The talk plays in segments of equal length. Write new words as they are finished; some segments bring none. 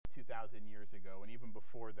years ago, and even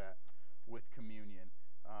before that with communion.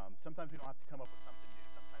 Sometimes we don't have to come up with something new.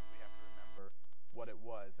 Sometimes we have to remember what it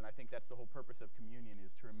was. And I think that's the whole purpose of communion,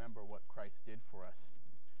 is to remember what Christ did for us.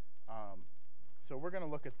 So we're going to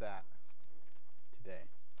look at that today.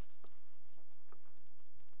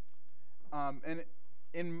 And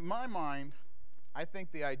in my mind, I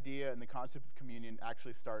think the idea and the concept of communion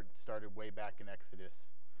actually started way back in Exodus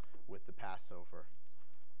with the Passover.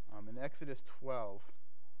 In Exodus 12,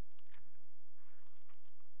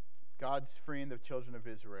 God's freeing the children of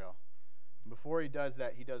Israel. And before he does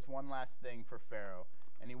that, he does one last thing for Pharaoh.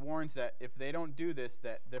 And he warns that if they don't do this,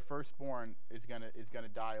 that their firstborn is gonna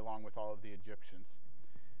die along with all of the Egyptians.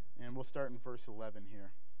 And we'll start in verse 11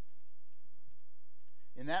 here.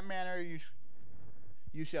 In that manner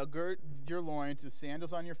you shall gird your loins with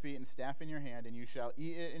sandals on your feet and staff in your hand, and you shall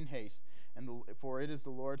eat it in haste, for it is the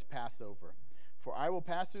Lord's Passover. For I will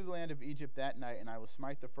pass through the land of Egypt that night, and I will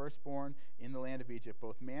smite the firstborn in the land of Egypt,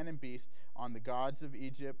 both man and beast. On the gods of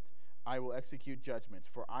Egypt I will execute judgments,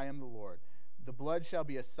 for I am the Lord. The blood shall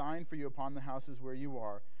be a sign for you upon the houses where you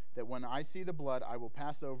are, that when I see the blood I will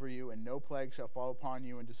pass over you, and no plague shall fall upon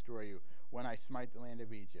you and destroy you, when I smite the land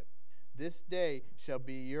of Egypt. This day shall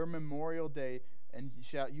be your memorial day, and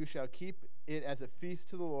you shall keep it as a feast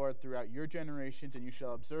to the Lord throughout your generations, and you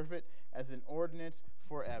shall observe it as an ordinance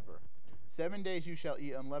forever. 7 days you shall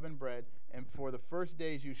eat unleavened bread, and for the first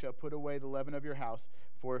days you shall put away the leaven of your house.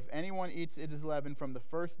 For if anyone eats its leaven from the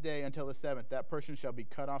first day until the seventh, that person shall be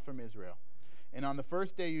cut off from Israel. And on the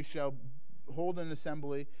first day you shall hold an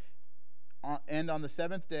assembly, and on the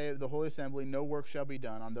seventh day of the holy assembly no work shall be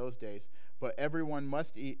done on those days, but everyone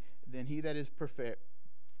must eat, then he that is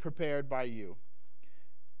prepared by you.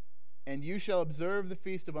 And you shall observe the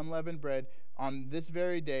feast of unleavened bread on this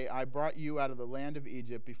very day I brought you out of the land of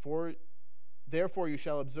Egypt. Therefore you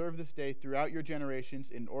shall observe this day throughout your generations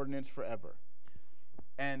in ordinance forever.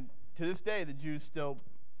 And to this day the Jews still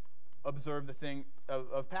observe the thing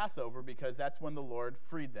of Passover, because that's when the Lord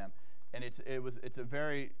freed them. And it's a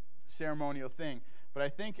very ceremonial thing. But I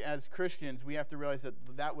think as Christians we have to realize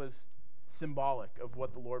that was symbolic of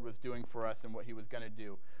what the Lord was doing for us and what he was going to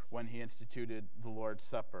do when he instituted the Lord's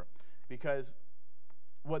Supper. Because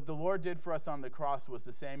what the Lord did for us on the cross was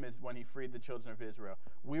the same as when he freed the children of Israel.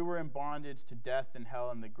 We were in bondage to death and hell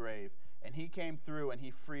and the grave, and he came through and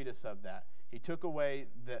he freed us of that. He took away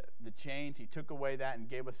the chains, he took away that and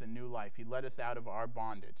gave us a new life. He let us out of our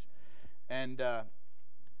bondage. And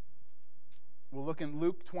we'll look in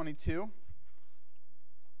Luke 22.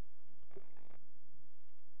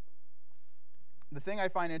 The thing I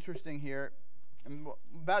find interesting here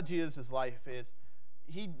about Jesus' life is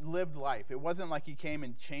he lived life. It wasn't like he came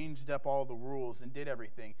and changed up all the rules and did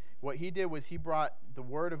everything. What he did was he brought the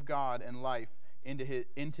Word of God and life into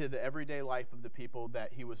the everyday life of the people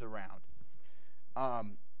that he was around.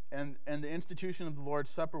 And the institution of the Lord's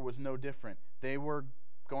Supper was no different. They were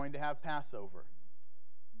going to have Passover.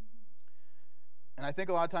 And I think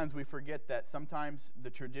a lot of times we forget that sometimes the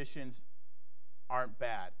traditions aren't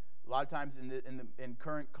bad. A lot of times in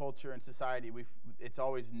current culture and society, it's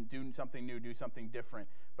always do something new, do something different.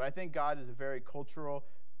 But I think God is a very cultural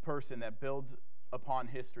person that builds upon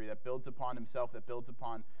history, that builds upon himself, that builds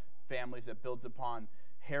upon families, that builds upon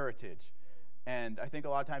heritage. And I think a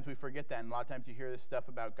lot of times we forget that, and a lot of times you hear this stuff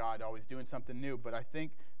about God always doing something new. But I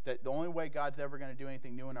think that the only way God's ever going to do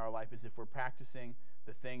anything new in our life is if we're practicing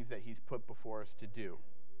the things that he's put before us to do.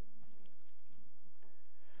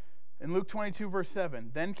 In Luke 22, verse 7,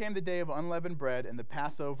 then came the day of unleavened bread, and the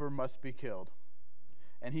Passover must be killed.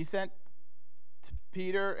 And he sent to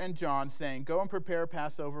Peter and John, saying, go and prepare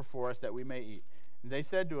Passover for us, that we may eat. And they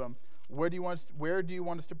said to him, where do you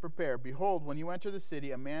want us to prepare? Behold, when you enter the city,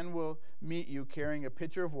 a man will meet you carrying a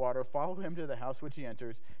pitcher of water. Follow him to the house which he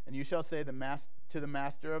enters, and you shall say to the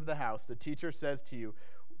master of the house, the teacher says to you,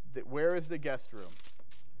 where is the guest room,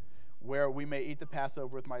 where we may eat the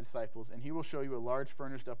Passover with my disciples? And he will show you a large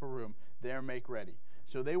furnished upper room. There make ready.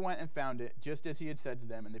 So they went and found it, just as he had said to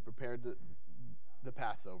them, and they prepared the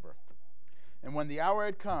Passover. And when the hour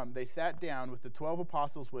had come, they sat down with the 12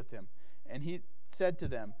 apostles with him. And he said to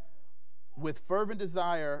them, with fervent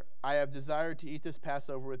desire I have desired to eat this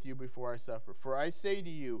Passover with you before I suffer. For I say to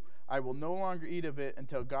you, I will no longer eat of it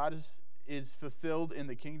until God is fulfilled in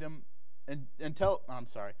the kingdom.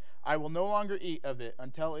 I will no longer eat of it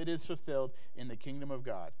until it is fulfilled in the kingdom of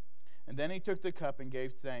God. And then he took the cup and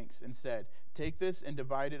gave thanks and said, take this and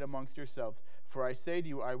divide it amongst yourselves. For I say to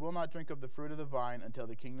you, I will not drink of the fruit of the vine until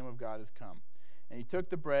the kingdom of God has come. And he took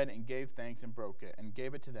the bread and gave thanks and broke it and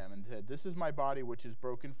gave it to them and said, this is my body which is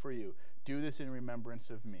broken for you. Do this in remembrance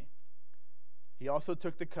of me. He also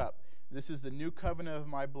took the cup, This is the new covenant of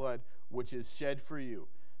my blood, which is shed for you.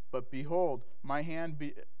 But behold, the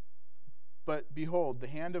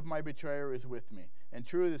hand of my betrayer is with me. And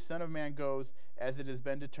truly the Son of Man goes as it has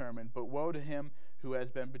been determined, but woe to him who has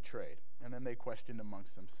been betrayed. And then they questioned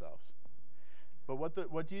amongst themselves. But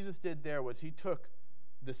what Jesus did there was he took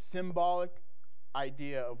the symbolic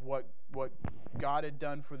idea of what God had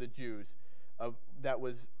done for the Jews, that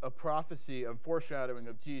was a prophecy, a foreshadowing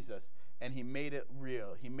of Jesus, and he made it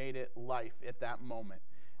real. He made it life at that moment.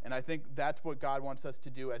 And I think that's what God wants us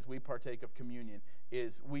to do as we partake of communion,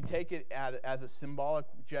 is we take it as a symbolic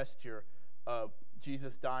gesture of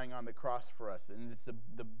Jesus dying on the cross for us. And it's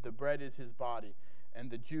the bread is his body,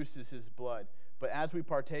 and the juice is his blood. But as we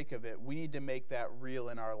partake of it, we need to make that real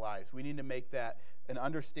in our lives. We need to make that an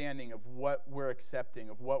understanding of what we're accepting,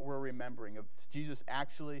 of what we're remembering, of Jesus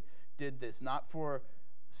actually did this, not for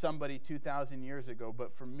somebody 2,000 years ago,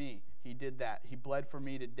 but for me. He did that. He bled for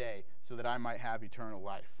me today so that I might have eternal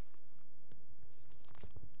life.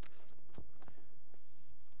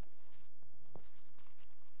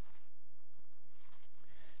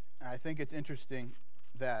 And I think it's interesting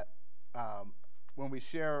that when we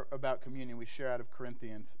share about communion, we share out of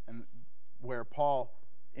Corinthians, and where Paul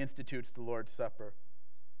institutes the Lord's Supper.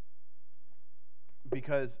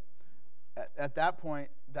 Because at that point,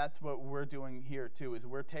 that's what we're doing here too, is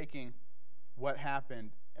we're taking what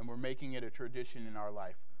happened and we're making it a tradition in our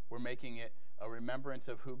life. We're making it a remembrance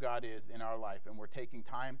of who God is in our life, and we're taking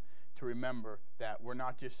time to remember that we're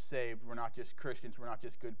not just saved, we're not just Christians, we're not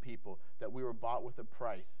just good people, that we were bought with a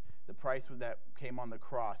price. The price that came on the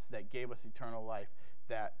cross that gave us eternal life,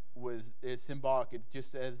 that is symbolic. It's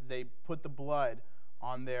just as they put the blood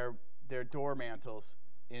on their door mantles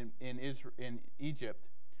in Egypt,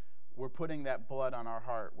 we're putting that blood on our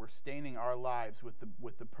heart. We're staining our lives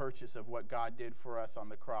with the purchase of what God did for us on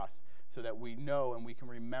the cross, so that we know and we can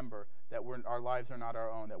remember that our lives are not our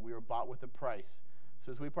own, that we were bought with a price.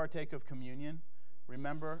 So as we partake of communion,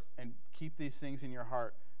 remember and keep these things in your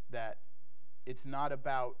heart, that it's not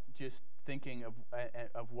about just thinking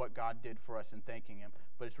of what God did for us and thanking him,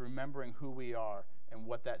 but it's remembering who we are and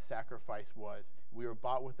what that sacrifice was. We were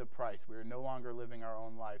bought with a price. We are no longer living our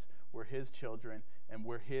own lives. We're his children, and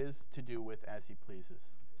we're his to do with as he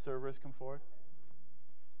pleases. Servers, come forward.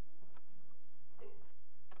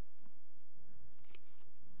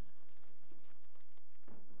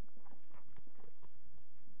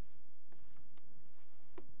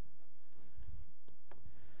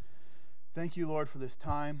 Thank you, Lord, for this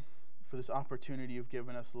time, for this opportunity you've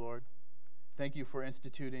given us, Lord. Thank you for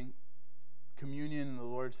instituting communion and the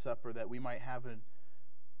Lord's Supper, that we might have a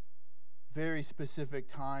very specific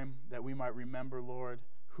time, that we might remember, Lord,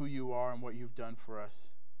 who you are and what you've done for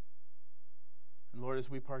us. And Lord, as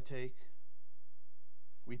we partake,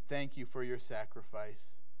 we thank you for your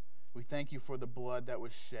sacrifice. We thank you for the blood that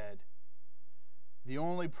was shed. The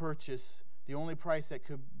only purchase, the only price that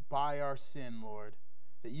could buy our sin, Lord,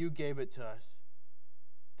 that you gave it to us,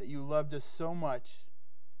 that you loved us so much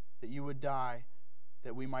that you would die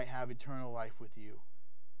that we might have eternal life with you.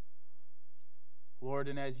 Lord,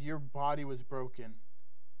 and as your body was broken,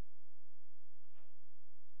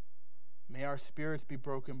 may our spirits be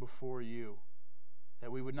broken before you,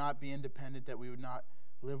 that we would not be independent, that we would not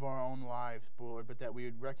live our own lives, Lord, but that we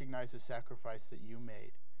would recognize the sacrifice that you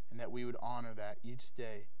made, and that we would honor that each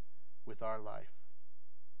day with our life.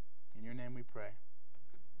 In your name we pray.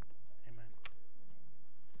 Amen.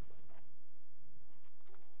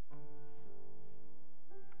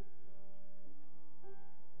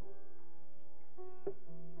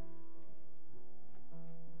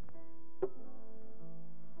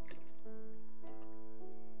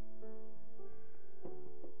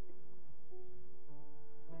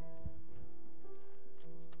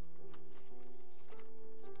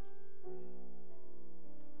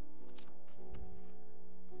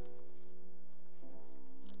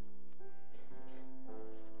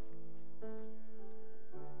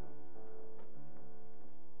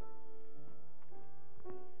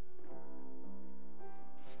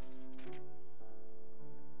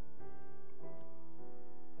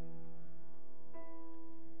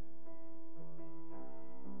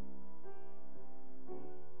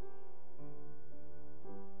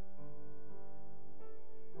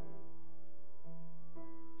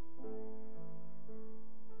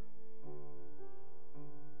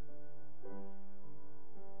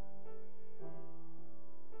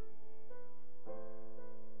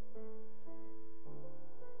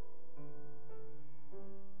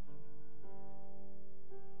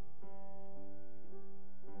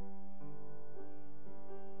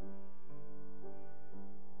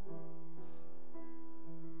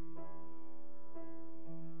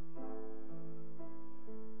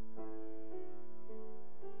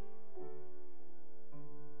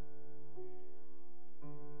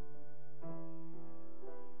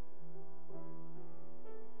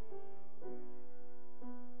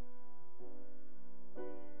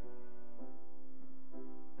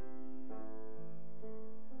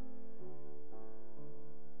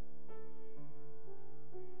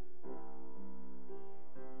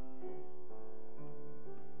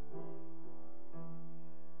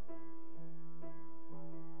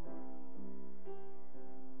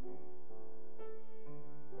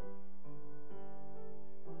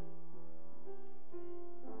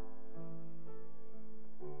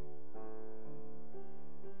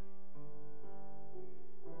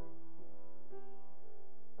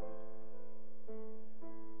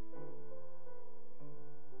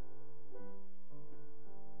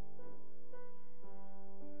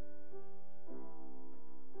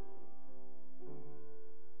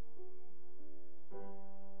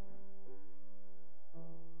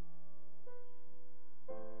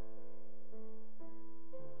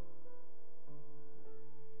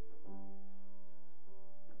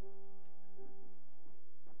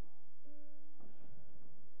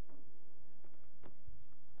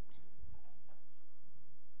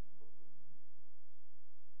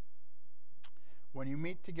 When you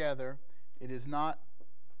meet together, it is not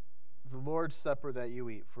the Lord's supper that you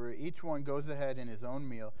eat, for each one goes ahead in his own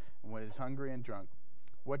meal, and when is hungry and drunk.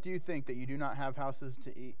 What do you think, that you do not have houses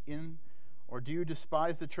to eat in? Or do you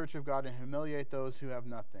despise the church of God and humiliate those who have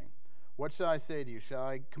nothing? What shall I say to you? Shall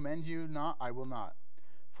I commend you? Not, I will not.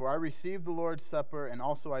 For I received the Lord's supper, and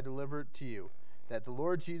also I delivered to you, that the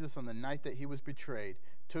Lord Jesus, on the night that he was betrayed,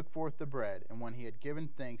 took forth the bread, and when he had given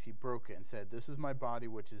thanks, he broke it and said, "This is my body,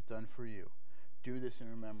 which is done for you. Do this in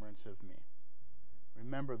remembrance of me."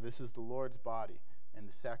 Remember, this is the Lord's body and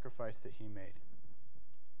the sacrifice that he made.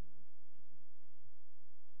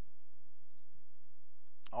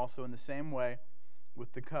 Also, in the same way,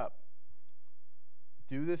 with the cup,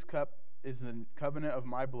 do this cup is the covenant of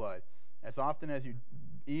my blood. As often as you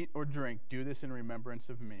eat or drink, do this in remembrance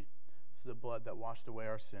of me. This is the blood that washed away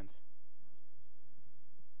our sins.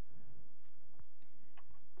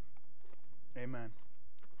 Amen.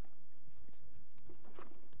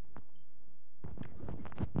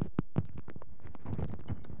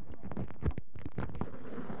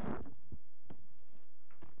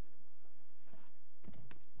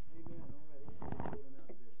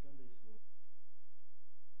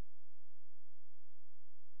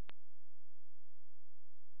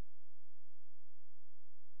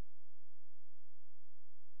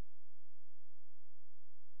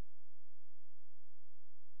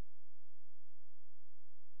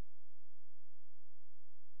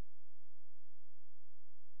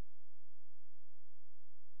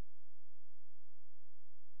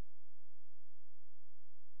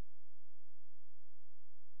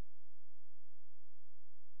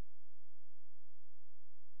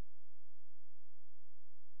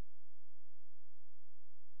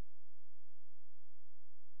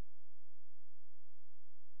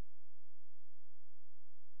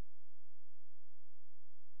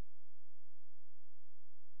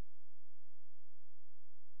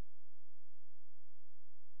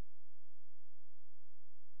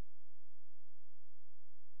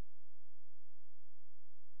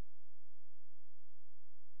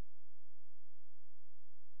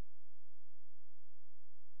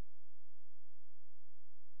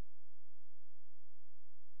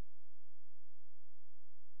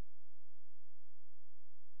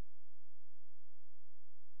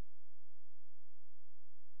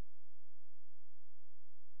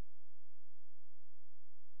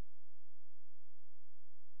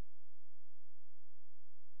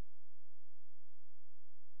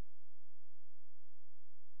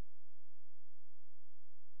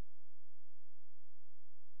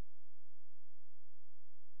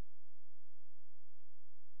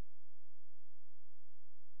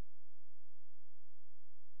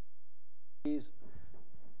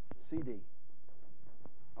 CD.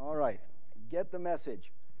 All right. Get the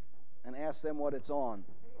message and ask them what it's on.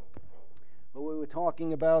 But we were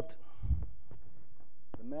talking about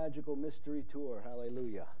the magical mystery tour,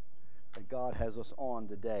 hallelujah, that God has us on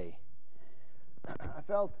today. I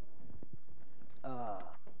felt,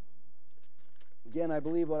 again, I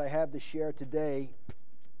believe what I have to share today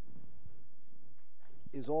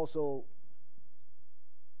is also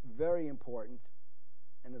very important.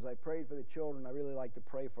 And as I prayed for the children, I really like to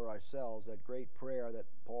pray for ourselves, that great prayer that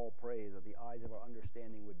Paul prays, that the eyes of our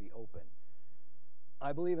understanding would be open.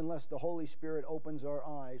 I believe unless the Holy Spirit opens our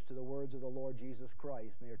eyes to the words of the Lord Jesus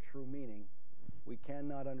Christ and their true meaning, we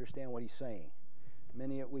cannot understand what he's saying.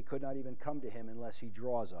 We could not even come to him unless he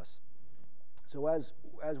draws us. So as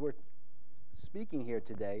we're speaking here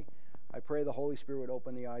today, I pray the Holy Spirit would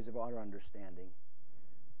open the eyes of our understanding,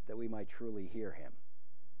 that we might truly hear him.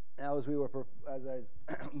 Now, as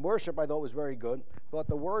worship, I thought was very good. I thought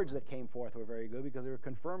the words that came forth were very good because they were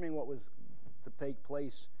confirming what was to take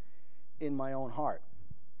place in my own heart.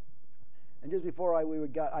 And just before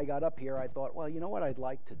I got up here, I thought, well, you know what I'd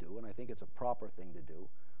like to do, and I think it's a proper thing to do.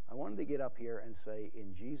 I wanted to get up here and say,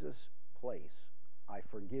 in Jesus' place, I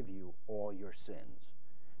forgive you all your sins.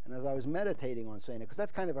 And as I was meditating on saying it, because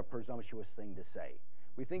that's kind of a presumptuous thing to say.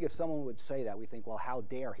 We think if someone would say that, we think, well, how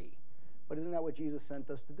dare he? But isn't that what Jesus sent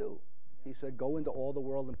us to do? He said, go into all the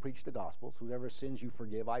world and preach the gospel. Whoever sins you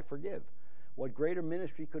forgive, I forgive. What greater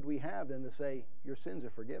ministry could we have than to say, your sins are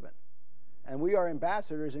forgiven? And we are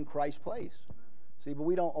ambassadors in Christ's place. See, but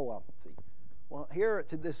we don't, Well, here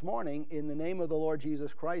to this morning, in the name of the Lord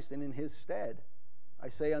Jesus Christ and in his stead, I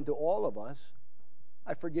say unto all of us,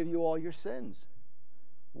 I forgive you all your sins.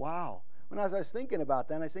 Wow. When as I was thinking about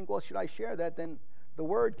that, I think, well, should I share that? Then the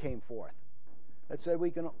word came forth that said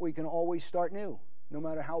we can always start new. No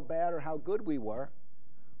matter how bad or how good we were,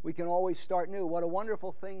 we can always start new. What a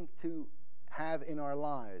wonderful thing to have in our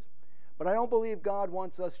lives. But I don't believe God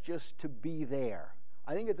wants us just to be there.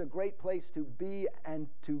 I think it's a great place to be and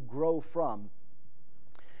to grow from.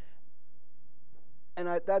 And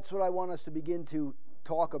that's what I want us to begin to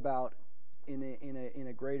talk about in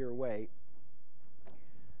a greater way.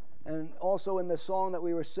 And also in the song that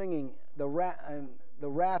we were singing, the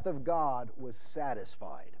wrath of God was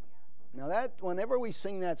satisfied. Now that, whenever we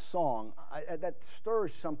sing that song, that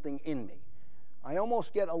stirs something in me. I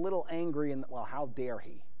almost get a little angry and, well, how dare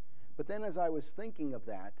he? But then as I was thinking of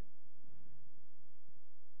that,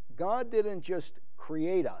 God didn't just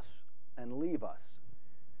create us and leave us.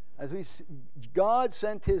 God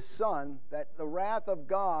sent his Son that the wrath of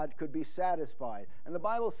God could be satisfied. And the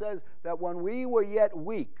Bible says that when we were yet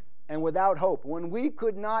weak and without hope, when we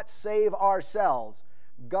could not save ourselves,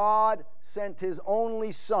 God sent his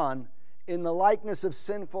only Son in the likeness of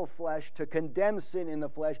sinful flesh to condemn sin in the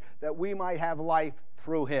flesh, that we might have life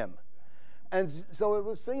through him. And so it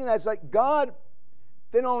was singing that it's like God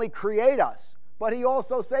didn't only create us, but he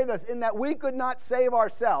also saved us in that we could not save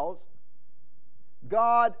ourselves.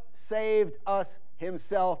 God saved us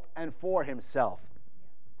himself and for himself.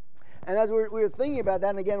 And as we were thinking about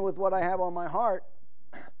that, and again with what I have on my heart,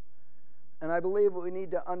 and I believe we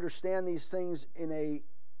need to understand these things in a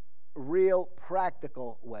real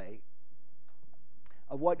practical way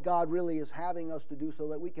of what God really is having us to do so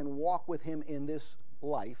that we can walk with him in this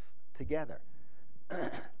life together.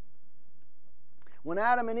 When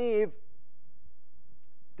Adam and Eve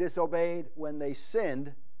disobeyed, when they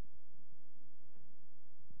sinned,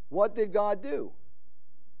 what did God do?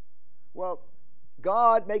 Well,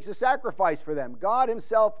 God makes a sacrifice for them. God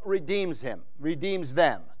himself redeems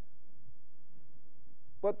them.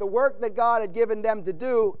 But the work that God had given them to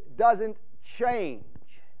do doesn't change.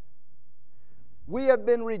 We have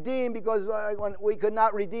been redeemed because when we could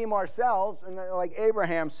not redeem ourselves, and like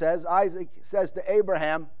Abraham says, Isaac says to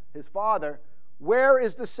Abraham, his father, where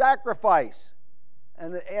is the sacrifice?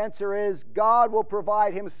 And the answer is, God will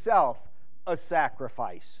provide himself a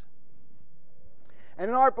sacrifice. And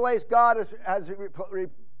in our place, God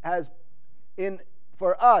has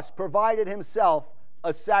for us provided himself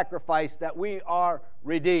a sacrifice that we are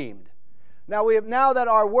redeemed. Now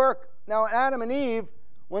Adam and Eve,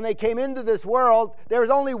 when they came into this world, there is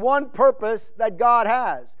only one purpose that God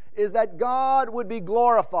has, is that God would be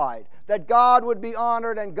glorified, that God would be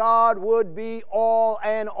honored, and God would be all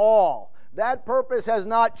and all. That purpose has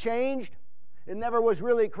not changed. It never was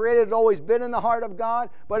really created. It had always been in the heart of God,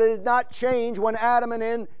 but it did not change when Adam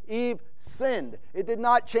and Eve sinned. It did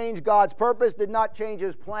not change God's purpose, did not change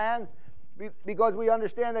his plan, because we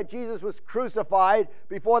understand that Jesus was crucified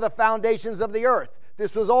before the foundations of the earth.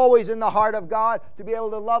 This was always in the heart of God, to be able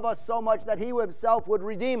to love us so much that he himself would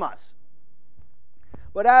redeem us.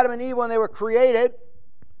 But Adam and Eve, when they were created,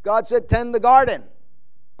 God said, tend the garden.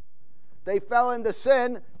 They fell into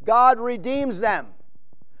sin. God redeems them.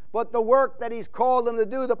 But the work that he's called them to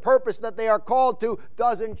do, the purpose that they are called to,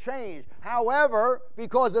 doesn't change. However,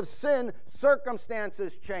 because of sin,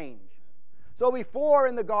 circumstances change. So before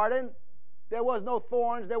in the garden, there was no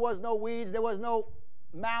thorns, there was no weeds, there was no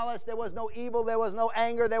malice, there was no evil, there was no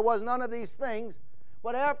anger, there was none of these things.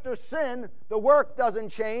 But after sin, the work doesn't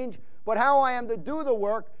change, but how I am to do the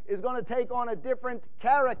work is going to take on a different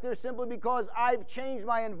character simply because I've changed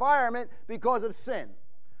my environment because of sin.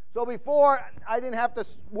 So before, I didn't have to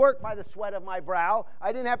work by the sweat of my brow.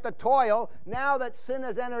 I didn't have to toil. Now that sin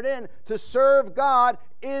has entered in, to serve God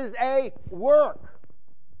is a work.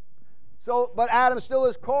 So, but Adam still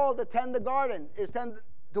is called to tend the garden,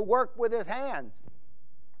 to work with his hands.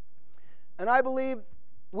 And I believe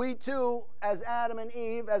we too, as Adam and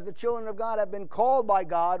Eve, as the children of God, have been called by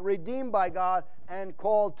God, redeemed by God, and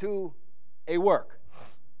called to a work.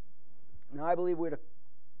 Now I believe we're to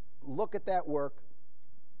look at that work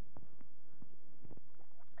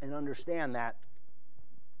and understand that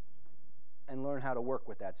and learn how to work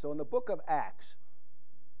with that. So in the book of Acts,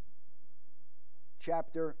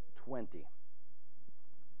 chapter 20.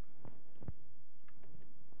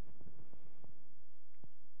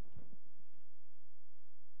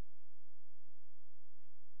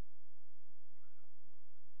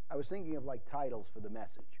 I was thinking of like titles for the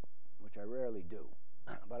message, which I rarely do,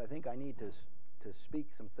 but I think I need to speak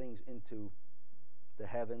some things into the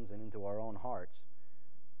heavens and into our own hearts.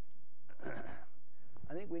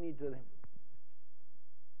 I think we need to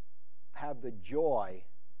have the joy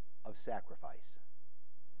of sacrifice.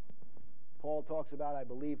 Paul talks about, I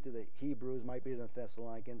believe, to the Hebrews, might be to the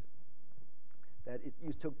Thessalonians, that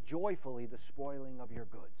you took joyfully the spoiling of your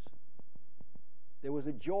goods. There was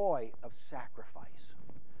a joy of sacrifice.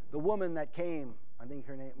 The woman that came, I think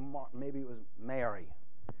her name, maybe it was Mary,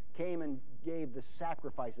 came and gave the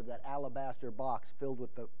sacrifice of that alabaster box filled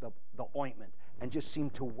with the ointment and just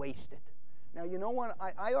seemed to waste it. Now, you know what?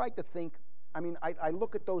 I like to think, I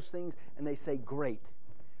look at those things and they say great.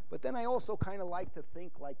 But then I also kind of like to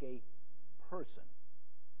think like a person.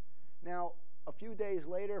 Now, a few days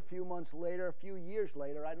later, a few months later, a few years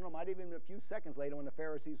later, I don't know, might even been a few seconds later when the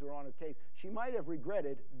Pharisees were on her case, she might have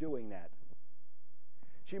regretted doing that.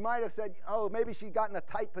 She might have said, oh, maybe she got in a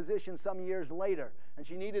tight position some years later and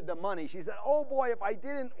she needed the money. She said, oh boy, if I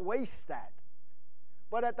didn't waste that.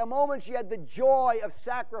 But at the moment, she had the joy of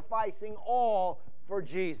sacrificing all for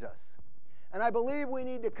Jesus. And I believe we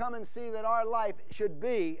need to come and see that our life should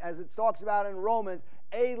be, as it talks about in Romans,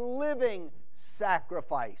 a living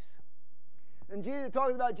sacrifice. And Jesus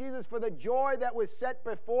talks about Jesus, for the joy that was set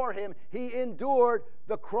before him, he endured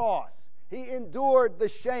the cross. He endured the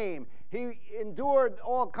shame. He endured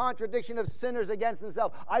all contradiction of sinners against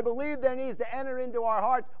himself. I believe there needs to enter into our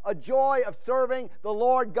hearts a joy of serving the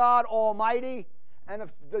Lord God Almighty, and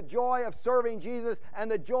of the joy of serving Jesus, and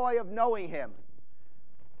the joy of knowing him.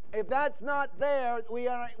 If that's not there, we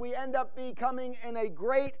end up becoming in a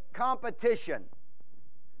great competition.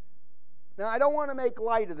 Now, I don't want to make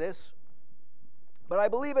light of this, but I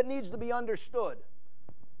believe it needs to be understood,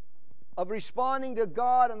 of responding to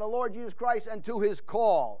God and the Lord Jesus Christ and to his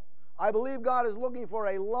call. I believe God is looking for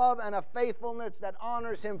a love and a faithfulness that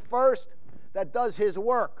honors him first, that does his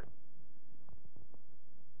work.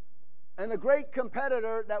 And the great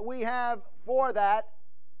competitor that we have for that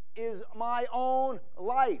is my own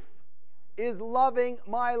life, is loving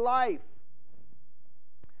my life.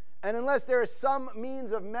 And unless there is some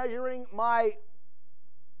means of measuring my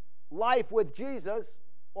life with Jesus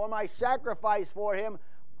or my sacrifice for him,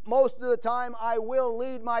 most of the time I will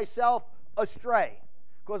lead myself astray,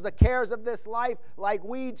 because the cares of this life, like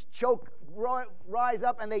weeds, rise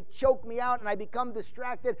up and they choke me out, and I become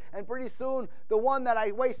distracted, and pretty soon the one that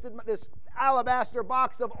I wasted, this alabaster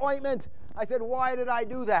box of ointment, I said, why did I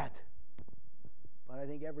do that? But I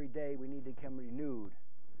think every day we need to become renewed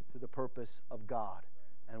to the purpose of God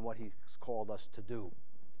and what he's called us to do.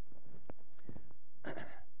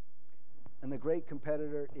 And the great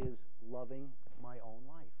competitor is loving my own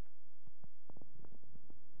life.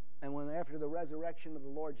 And when after the resurrection of the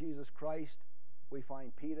Lord Jesus Christ, we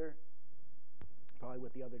find Peter, probably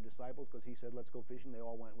with the other disciples, because he said, let's go fishing. They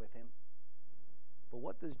all went with him. But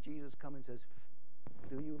what does Jesus come and says,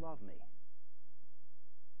 do you love me?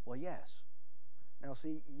 Well, yes. Now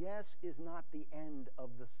see, yes is not the end of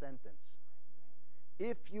the sentence.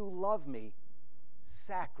 If you love me,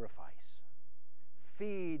 sacrifice.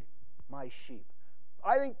 Feed my sheep.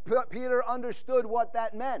 I think Peter understood what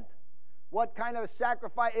that meant. What kind of a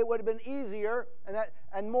sacrifice. It would have been easier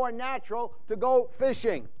and more natural to go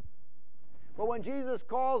fishing. But when Jesus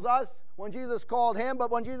calls us, when Jesus called him, but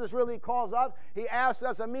when Jesus really calls us, he asks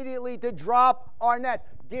us immediately to drop our nets.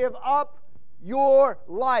 Give up your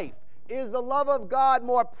life. Is the love of God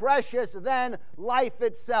more precious than life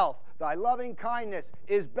itself? Thy loving kindness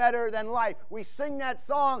is better than life. We sing that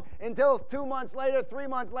song until 2 months later, 3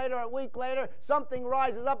 months later, a week later, something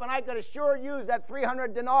rises up, and I could sure use that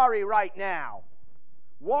 300 denarii right now.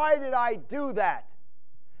 Why did I do that?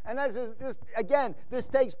 And this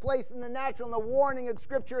takes place in the natural, and the warning of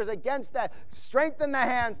Scripture is against that. Strengthen the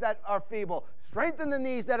hands that are feeble. Strengthen the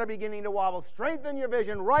knees that are beginning to wobble. Strengthen your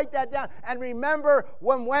vision. Write that down. And remember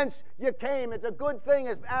from whence you came. It's a good thing,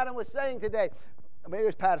 as Adam was saying today. Maybe it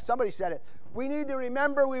was Pat. Somebody said it. We need to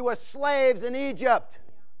remember we were slaves in Egypt.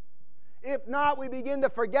 If not, we begin to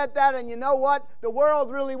forget that. And you know what? The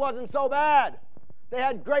world really wasn't so bad. They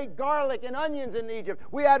had great garlic and onions in Egypt.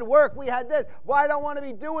 We had work. We had this. Why don't I want to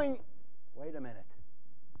be doing? Wait a minute.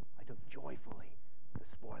 I took joyfully the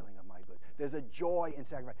spoiling of my goods. There's a joy in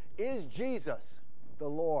sacrifice. Is Jesus the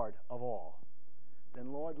Lord of all?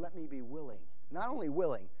 Then, Lord, let me be willing. Not only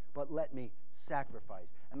willing, but let me sacrifice.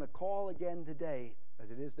 And the call again today, as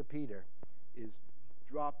it is to Peter, is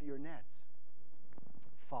drop your nets.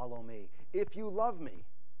 Follow me. If you love me,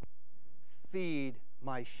 feed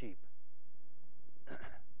my sheep.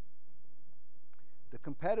 The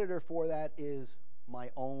competitor for that is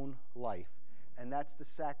my own life. And that's the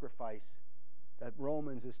sacrifice that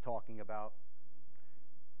Romans is talking about.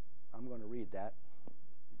 I'm going to read that.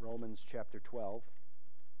 Romans chapter 12.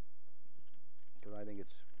 Because I think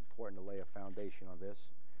it's important to lay a foundation on this.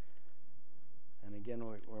 And again,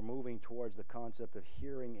 we're moving towards the concept of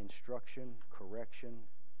hearing instruction, correction,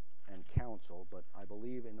 and counsel. But I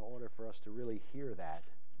believe in order for us to really hear that,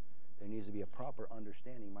 there needs to be a proper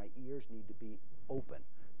understanding. My ears need to be open.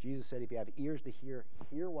 Jesus said, if you have ears to hear,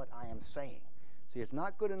 hear what I am saying. See, it's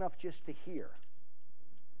not good enough just to hear.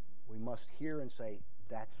 We must hear and say,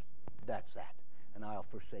 that's that's that. And I'll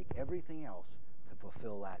forsake everything else to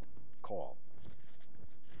fulfill that call.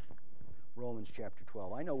 Romans chapter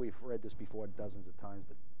 12. I know we've read this before dozens of times,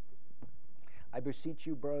 but I beseech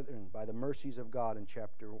you, brethren, by the mercies of God, in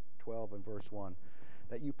chapter 12 and verse 1,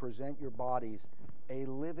 that you present your bodies a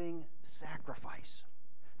living sacrifice.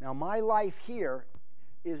 Now, my life here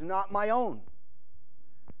is not my own.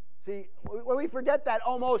 See, we forget that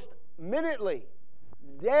almost minutely.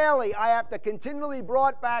 Daily, I have to continually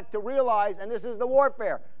brought back to realize, and this is the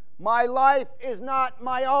warfare, my life is not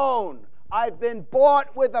my own. I've been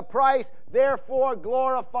bought with a price, therefore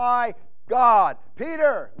glorify God.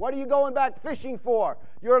 Peter, what are you going back fishing for?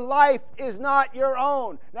 Your life is not your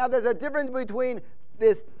own. Now, there's a difference between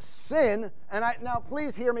this sin, and now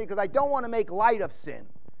please hear me because I don't want to make light of sin.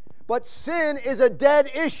 But sin is a dead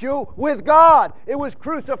issue with God. It was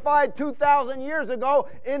crucified 2,000 years ago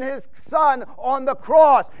in His Son on the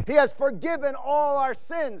cross. He has forgiven all our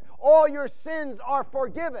sins. All your sins are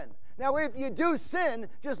forgiven. Now, if you do sin,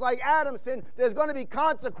 just like Adam sinned, there's going to be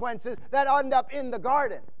consequences that end up in the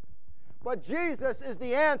garden. But Jesus is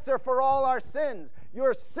the answer for all our sins.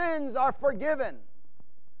 Your sins are forgiven.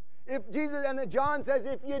 If Jesus, and John says,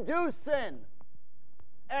 if you do sin,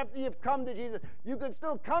 after you've come to Jesus, you can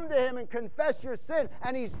still come to Him and confess your sin,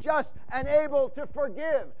 and He's just and able to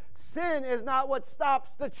forgive. Sin is not what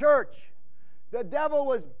stops the church. The devil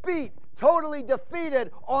was beat, totally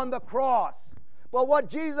defeated on the cross. But what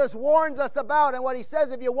Jesus warns us about, and what He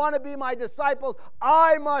says, if you want to be my disciples,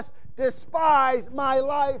 I must despise my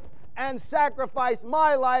life and sacrifice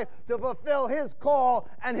my life to fulfill His call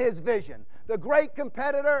and His vision. The great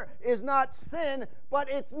competitor is not sin, but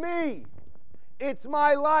it's me. It's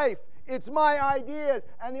my life. It's my ideas.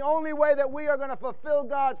 And the only way that we are going to fulfill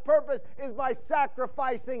God's purpose is by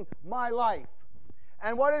sacrificing my life.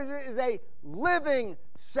 And what is it? Is a living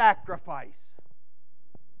sacrifice.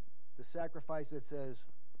 The sacrifice that says,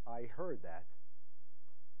 I heard that.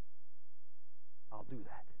 I'll do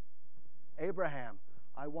that. Abraham,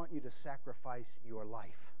 I want you to sacrifice your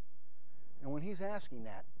life. And when he's asking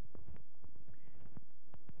that,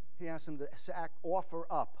 he asks him to offer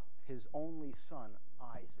up his only son,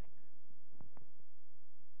 Isaac.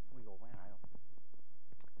 We go, man, I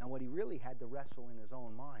don't. Now, what he really had to wrestle in his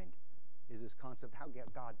own mind is this concept: how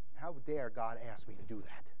dare God ask me to do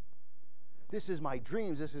that? This is my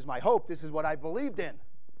dreams. This is my hope. This is what I believed in.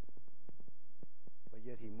 But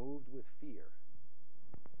yet he moved with fear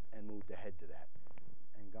and moved ahead to that.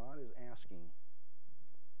 And God is asking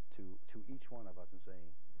to each one of us and saying,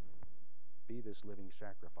 be this living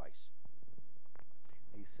sacrifice.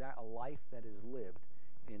 A life that is lived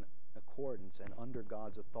in accordance and under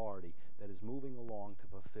God's authority, that is moving along to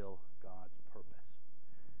fulfill God's purpose.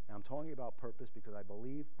 Now, I'm talking about purpose because I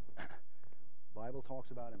believe the Bible talks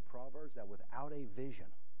about in Proverbs that without a vision,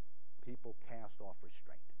 people cast off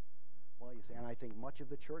restraint. Well, you see, and I think much of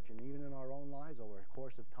the church, and even in our own lives over a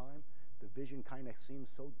course of time, the vision kind of seems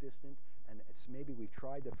so distant, and maybe we've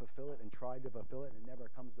tried to fulfill it and it never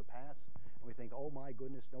comes to pass. And we think, oh my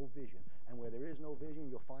goodness, no vision. And where there is no vision,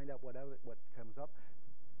 you'll find out what comes up.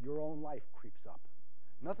 Your own life creeps up.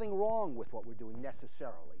 Nothing wrong with what we're doing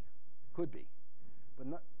necessarily. Could be.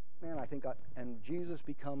 But, I think, and Jesus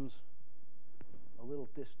becomes a little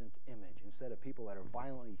distant image. Instead of people that are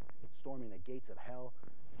violently storming the gates of hell,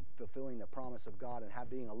 fulfilling the promise of God and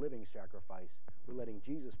being a living sacrifice, we're letting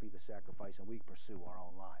Jesus be the sacrifice and we pursue our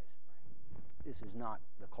own lives. This is not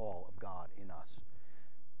the call of God in us.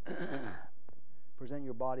 Present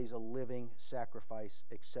your bodies a living sacrifice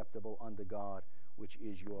acceptable unto God, which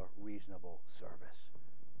is your reasonable service.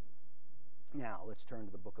 Now, let's turn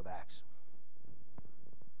to the book of Acts.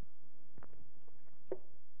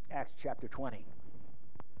 Acts chapter 20.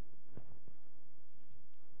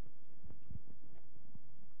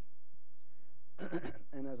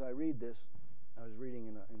 And as I read this, I was reading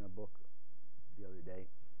in a book the other day.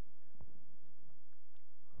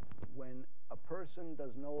 When a person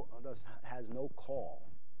has no call,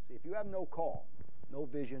 see, if you have no call, no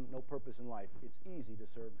vision, no purpose in life, it's easy to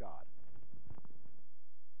serve God.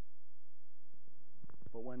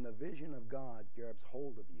 But when the vision of God grabs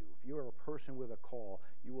hold of you, if you're a person with a call,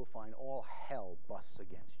 you will find all hell busts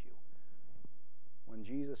against you. When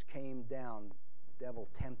Jesus came down, the devil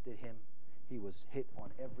tempted him. He was hit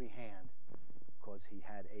on every hand because he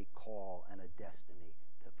had a call and a destiny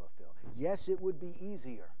to fulfill. Yes, it would be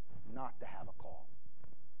easier not to have a call.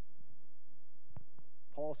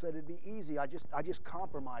 Paul said it'd be easy. I just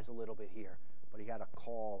compromise a little bit here. But he had a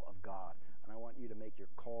call of God. And I want you to make your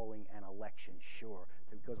calling and election sure.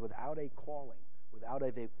 Because without a calling, without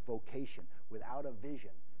a vocation, without a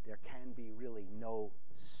vision, there can be really no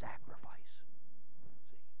sacrifice.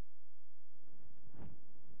 See?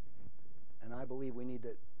 I believe we need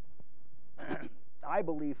to, I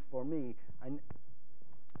believe for me, I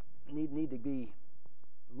need to be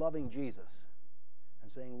loving Jesus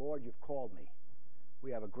and saying, Lord, you've called me.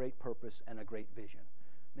 We have a great purpose and a great vision.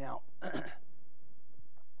 Now,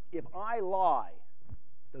 if I lie,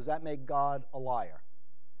 does that make God a liar?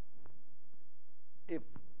 If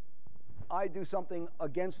I do something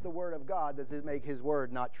against the Word of God, does it make His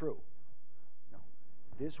Word not true? No.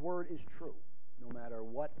 This Word is true, no matter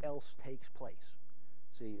what else takes place.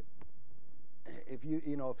 See, if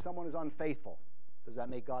if someone is unfaithful, does that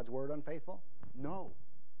make God's Word unfaithful? No.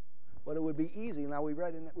 But it would be easy. Now we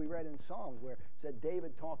read in Psalms where it said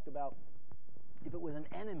David talked about, if it was an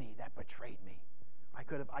enemy that betrayed me, I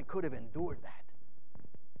could have endured that.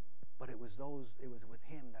 But it was with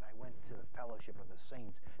him that I went to the fellowship of the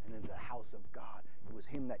saints and into the house of God. It was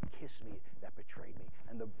him that kissed me, that betrayed me,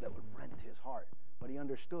 and that would rent his heart. But he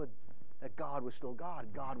understood that God was still God.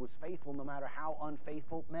 God was faithful no matter how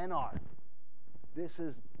unfaithful men are.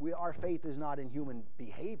 Our faith is not in human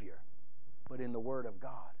behavior, but in the Word of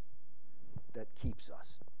God that keeps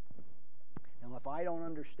us. Now, if I don't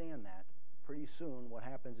understand that, pretty soon what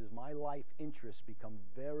happens is my life interests become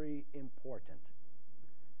very important,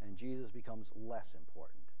 and Jesus becomes less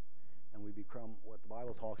important. And we become what the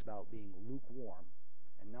Bible talks about being lukewarm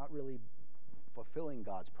and not really fulfilling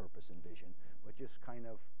God's purpose and vision, but just kind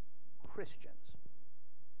of Christians.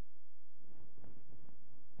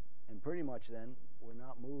 And pretty much then, we're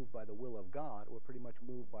not moved by the will of God. We're pretty much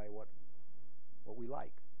moved by what we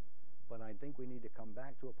like. But I think we need to come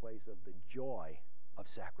back to a place of the joy of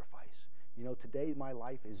sacrifice. Today my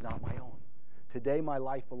life is not my own. Today my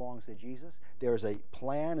life belongs to Jesus. There is a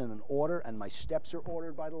plan and an order, and my steps are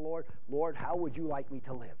ordered by the Lord. Lord, how would you like me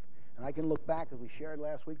to live? And I can look back, as we shared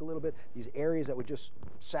last week a little bit, these areas that would just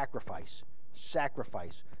sacrifice.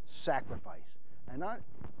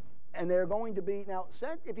 And they're going to be, now,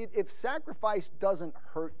 if sacrifice doesn't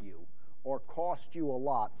hurt you or cost you a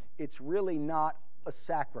lot, it's really not a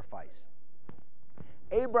sacrifice.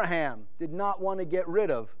 Abraham did not want to get rid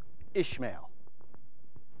of Ishmael.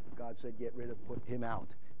 God said, put him out.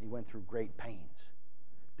 He went through great pains.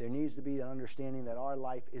 There needs to be an understanding that our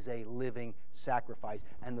life is a living sacrifice.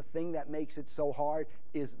 And the thing that makes it so hard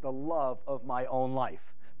is the love of my own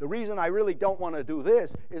life. The reason I really don't want to do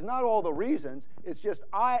this is not all the reasons. It's just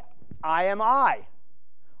I am I.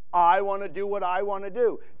 I want to do what I want to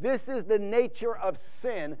do. This is the nature of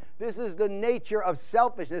sin. This is the nature of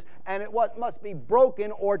selfishness. And it must be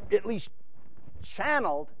broken or at least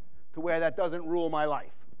channeled to where that doesn't rule my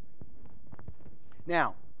life.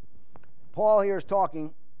 Now, Paul here is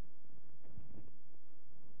talking.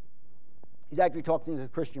 He's actually talking to the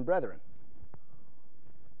Christian brethren.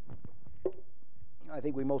 I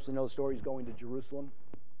think we mostly know the story. He's going to Jerusalem,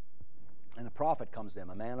 and a prophet comes to him,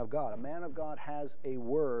 a man of God. A man of God has a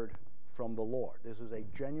word from the Lord. This is a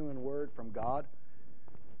genuine word from God.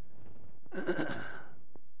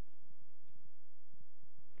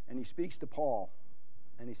 And he speaks to Paul,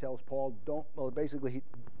 and he tells Paul, this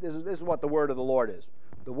is what the word of the Lord is.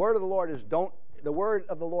 The word of the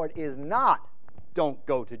Lord is not don't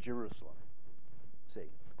go to Jerusalem.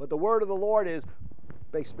 See, but the word of the Lord is,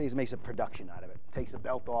 basically makes a production out of it. Takes the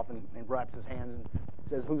belt off and wraps his hands and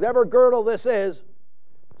says, whosever girdle this is,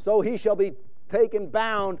 so he shall be taken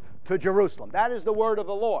bound to Jerusalem. That is the word of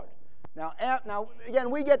the Lord. Now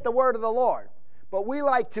again, we get the word of the Lord, but we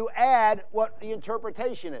like to add what the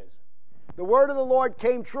interpretation is. The word of the Lord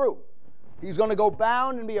came true. He's going to go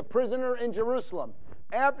bound and be a prisoner in Jerusalem.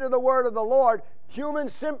 After the word of the Lord, human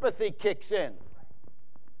sympathy kicks in.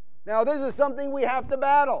 Now this is something we have to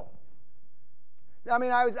battle. I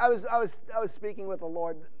mean, I was speaking with the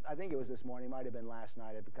Lord. I think it was this morning. It might have been last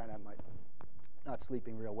night. I kind of not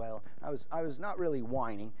sleeping real well. I was not really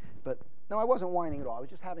whining, but no, I wasn't whining at all. I was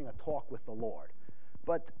just having a talk with the Lord.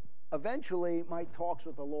 But eventually, my talks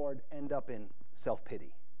with the Lord end up in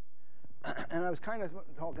self-pity. And I was kind of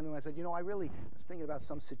talking to him. I said, I really was thinking about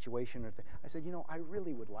some situation. I said, I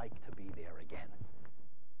really would like to be there again.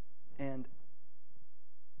 And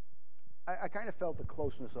I kind of felt the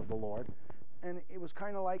closeness of the Lord. And it was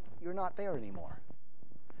kind of like, you're not there anymore.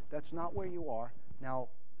 That's not where you are. Now,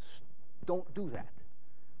 don't do that.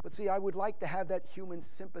 But see, I would like to have that human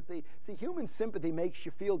sympathy. See, human sympathy makes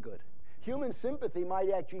you feel good. Human sympathy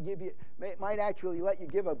might actually let you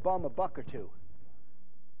give a bum $1 or $2.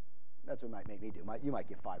 That's what it might make me do. You might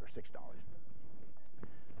give $5 or $6.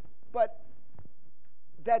 But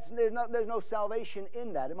there's no salvation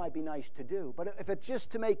in that. It might be nice to do. But if it's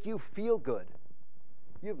just to make you feel good,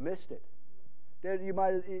 you've missed it. Then you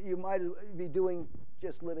might be doing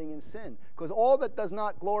just living in sin. Because all that does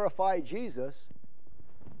not glorify Jesus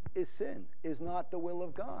is sin, is not the will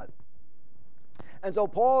of God. And so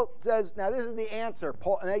Paul says, now this is the answer.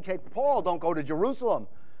 And they say, Paul, don't go to Jerusalem.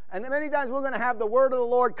 And many times we're going to have the word of the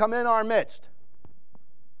Lord come in our midst.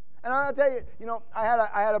 And I'll tell you, I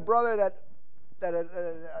had a brother that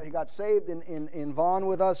he got saved in Vaughan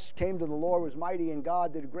with us, came to the Lord, was mighty in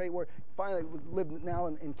God, did a great work. Finally lived now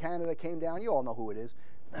in Canada, came down. You all know who it is.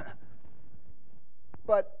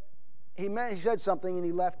 But he said something and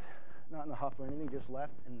he left, not in a huff or anything, just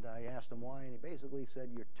left. And I asked him why, and he basically said,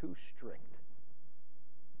 "You're too strict."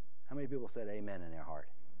 How many people said amen in their heart?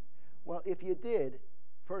 Well, if you did,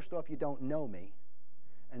 first off, you don't know me.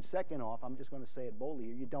 And second off, I'm just going to say it boldly,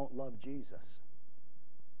 you don't love Jesus.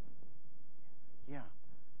 Yeah.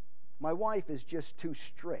 My wife is just too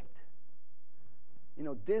strict.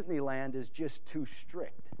 Disneyland is just too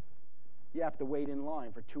strict. You have to wait in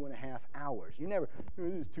line for 2.5 hours. You never,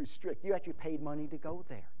 this is too strict. You actually paid money to go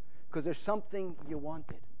there because there's something you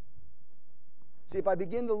wanted. See, if I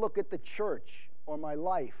begin to look at the church or my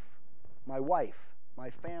life, my wife, my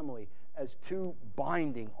family as too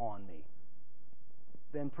binding on me,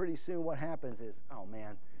 then pretty soon what happens is, oh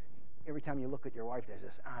man, every time you look at your wife, there's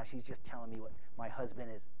this, she's just telling me what my husband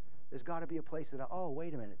is. There's got to be a place that, oh,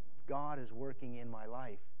 wait a minute, God is working in my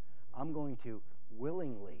life. I'm going to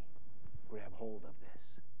willingly grab hold of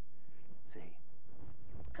this. See?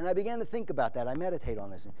 And I began to think about that. I meditate on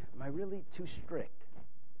this. Am I really too strict?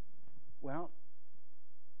 Well,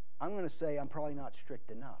 I'm going to say I'm probably not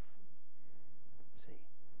strict enough. See?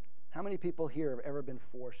 How many people here have ever been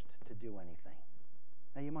forced to do anything?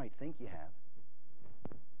 Now, you might think you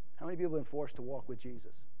have. How many people have been forced to walk with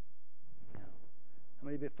Jesus? Yeah. How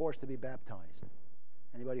many have been forced to be baptized?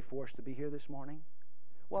 Anybody forced to be here this morning?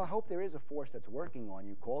 Well, I hope there is a force that's working on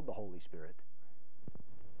you called the Holy Spirit.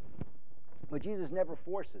 But Jesus never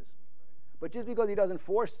forces. But just because he doesn't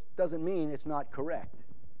force doesn't mean it's not correct.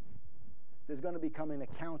 There's going to become an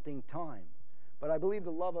accounting time. But I believe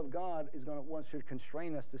the love of God should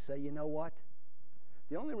constrain us to say, you know what?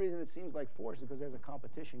 The only reason it seems like force is because there's a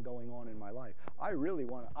competition going on in my life. I really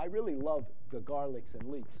love the garlics and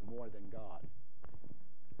leeks more than God.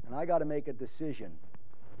 And I got to make a decision.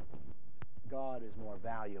 God is more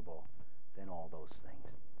valuable than all those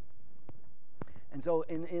things. And so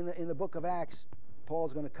in the book of Acts,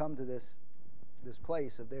 Paul's going to come to this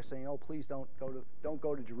place of they're saying, oh, please don't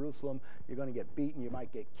go to Jerusalem. You're going to get beaten. You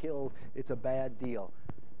might get killed. It's a bad deal.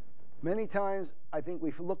 Many times, I think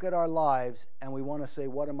we look at our lives and we want to say,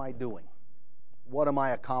 what am I doing? What am I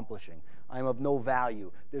accomplishing? I'm of no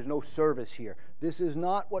value. There's no service here. This is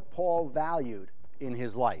not what Paul valued in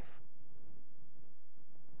his life.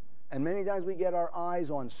 And many times we get our eyes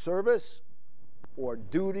on service or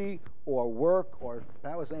duty or work or,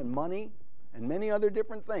 Pat was saying, money and many other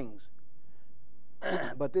different things.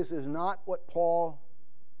 But this is not what Paul's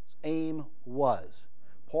aim was.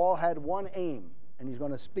 Paul had one aim, and he's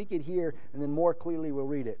going to speak it here, and then more clearly we'll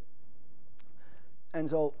read it. And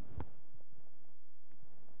so,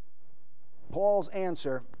 Paul's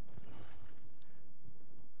answer,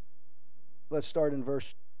 let's start in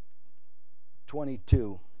verse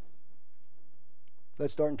 22.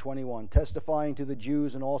 Let's start in 21. Testifying to the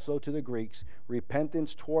Jews and also to the Greeks,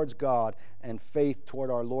 repentance towards God and faith toward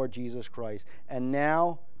our Lord Jesus Christ. And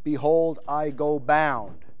now, behold, I go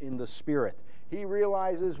bound in the Spirit. He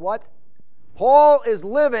realizes what? Paul is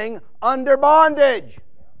living under bondage.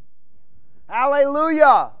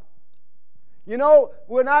 Hallelujah. You know,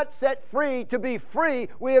 we're not set free to be free.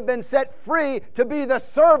 We have been set free to be the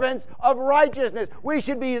servants of righteousness. We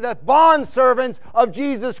should be the bond servants of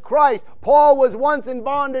Jesus Christ. Paul was once in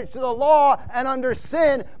bondage to the law and under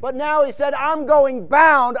sin, but now he said, I'm going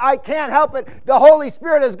bound. I can't help it. The Holy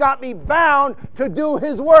Spirit has got me bound to do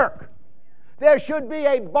His work. There should be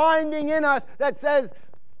a binding in us that says,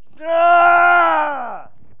 ah!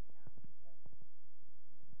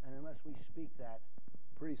 And unless we speak that,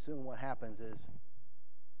 pretty soon what happens is,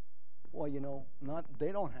 well, you know,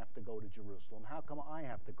 they don't have to go to Jerusalem. How come I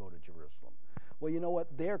have to go to Jerusalem? Well, you know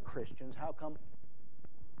what? They're Christians. How come?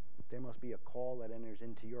 There must be a call that enters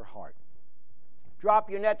into your heart.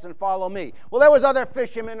 Drop your nets and follow me. Well, there was other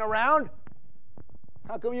fishermen around.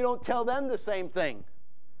 How come you don't tell them the same thing?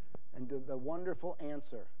 And the wonderful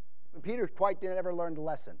answer. Peter quite didn't ever learn the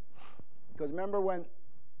lesson. Because remember when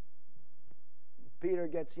Peter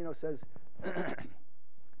gets, says,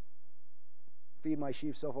 feed my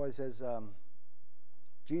sheep, so forth. He says,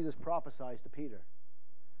 Jesus prophesies to Peter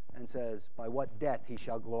and says, by what death he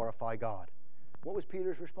shall glorify God. What was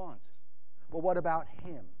Peter's response? Well, what about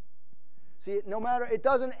him? See, no matter, it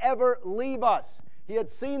doesn't ever leave us. He had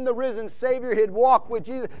seen the risen Savior. He had walked with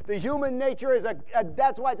Jesus. The human nature is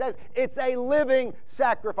that's why it says it's a living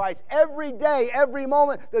sacrifice. Every day, every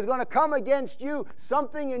moment, there's going to come against you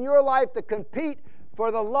something in your life to compete for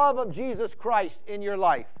the love of Jesus Christ in your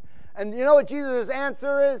life. And you know what Jesus'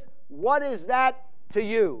 answer is? What is that to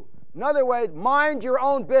you? In other words, mind your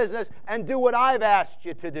own business and do what I've asked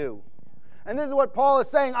you to do. And this is what Paul is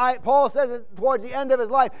saying. Paul says it towards the end of his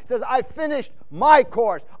life. He says, I finished my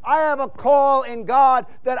course. I have a call in God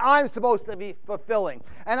that I'm supposed to be fulfilling.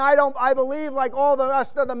 And I believe, like all the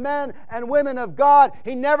rest of the men and women of God,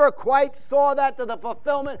 he never quite saw that to the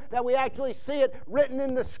fulfillment that we actually see it written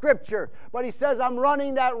in the Scripture. But he says, I'm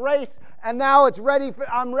running that race, and now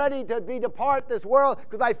I'm ready to depart this world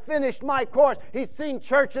because I finished my course. He'd seen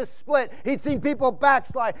churches split. He'd seen people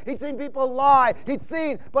backslide. He'd seen people lie.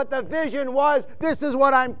 But the vision was, this is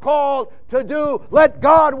what I'm called to do. Let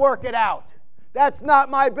God work it out. That's not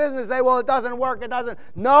my business. Say, well, it doesn't work. It doesn't.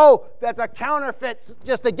 No, that's a counterfeit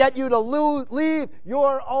just to get you to leave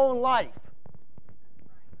your own life.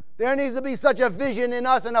 There needs to be such a vision in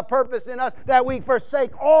us and a purpose in us that we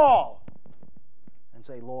forsake all and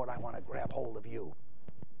say, Lord, I want to grab hold of you.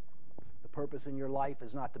 The purpose in your life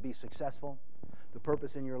is not to be successful. The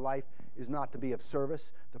purpose in your life is not to be of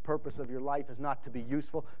service. The purpose of your life is not to be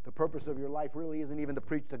useful. The purpose of your life really isn't even to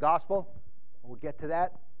preach the gospel. We'll get to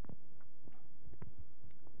that.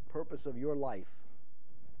 Purpose of your life.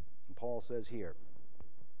 And Paul says here,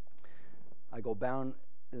 I go bound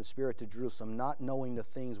in the Spirit to Jerusalem, not knowing the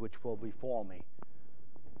things which will befall me.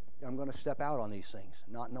 I'm going to step out on these things,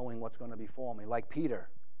 not knowing what's going to befall me. Like Peter,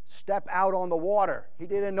 step out on the water. He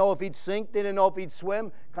didn't know if he'd sink, didn't know if he'd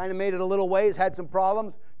swim, kind of made it a little ways, had some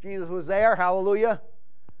problems. Jesus was there, hallelujah.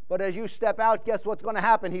 But as you step out, guess what's going to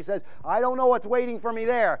happen? He says, I don't know what's waiting for me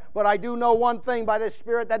there, but I do know one thing by this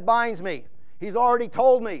Spirit that binds me. He's already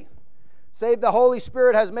told me. Save the Holy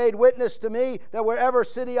Spirit has made witness to me that wherever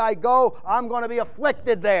city I go, I'm going to be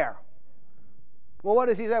afflicted there. Well, what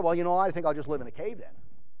does he say? Well, I think I'll just live in a cave then.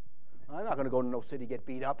 I'm not going to go to no city get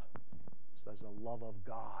beat up. It says the love of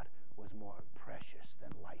God was more precious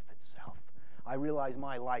than life itself. I realize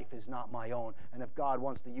my life is not my own. And if God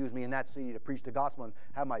wants to use me in that city to preach the gospel and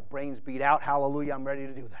have my brains beat out, hallelujah, I'm ready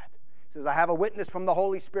to do that. He says, I have a witness from the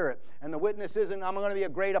Holy Spirit. And the witness isn't I'm going to be a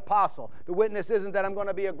great apostle. The witness isn't that I'm going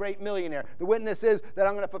to be a great millionaire. The witness is that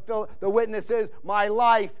I'm going to fulfill. The witness is my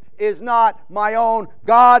life is not my own.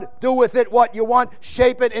 God, do with it what you want.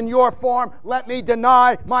 Shape it in your form. Let me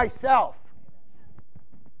deny myself.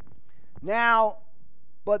 Now,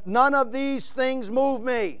 but none of these things move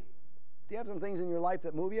me. Do you have some things in your life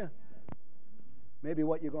that move you? Maybe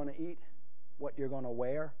what you're going to eat, what you're going to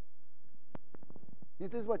wear.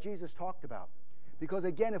 This is what Jesus talked about. Because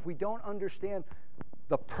again, if we don't understand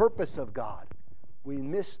the purpose of God, we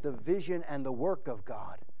miss the vision and the work of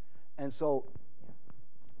God. And so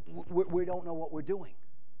we don't know what we're doing.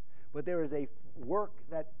 But there is a work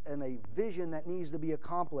and a vision that needs to be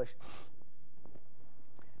accomplished.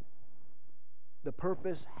 The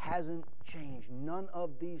purpose hasn't changed. None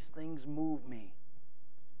of these things move me.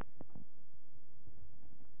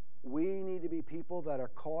 We need to be people that are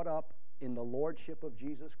caught up in the lordship of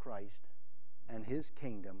Jesus Christ and His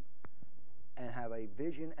kingdom and have a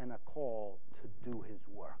vision and a call to do His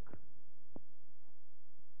work.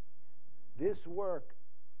 This work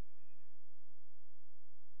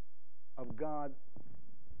of God,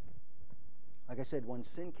 like I said, when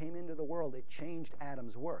sin came into the world, it changed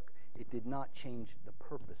Adam's work. It did not change the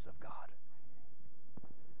purpose of God.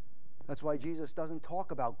 That's why Jesus doesn't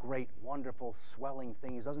talk about great, wonderful, swelling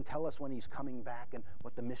things. He doesn't tell us when He's coming back and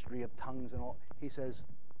what the mystery of tongues and all. He says,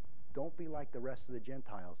 don't be like the rest of the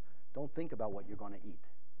Gentiles. Don't think about what you're going to eat,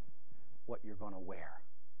 what you're going to wear.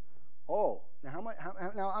 Oh,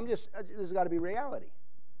 now this has got to be reality.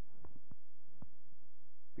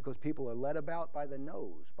 Because people are led about by the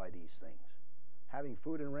nose by these things. Having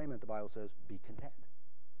food and raiment, the Bible says, be content.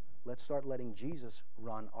 Let's start letting Jesus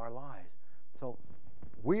run our lives. So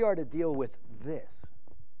we are to deal with this.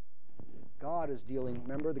 God is dealing,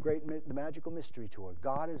 remember the magical mystery tour.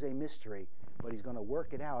 God is a mystery, but He's going to work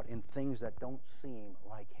it out in things that don't seem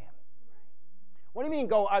like Him. What do you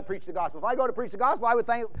mean I preach the gospel? If I go to preach the gospel, I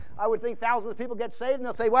would think thousands of people get saved and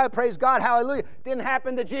they'll say, well, praise God, hallelujah. Didn't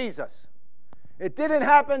happen to Jesus. It didn't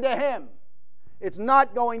happen to Him. It's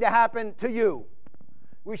not going to happen to you.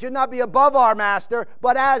 We should not be above our master,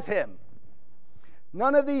 but as Him.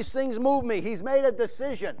 None of these things move me. He's made a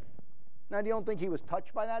decision. Now, do you don't think He was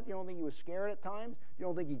touched by that? You don't think He was scared at times? You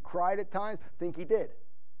don't think He cried at times? Think He did.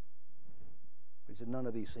 But He said, none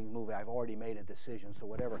of these things move me. I've already made a decision, so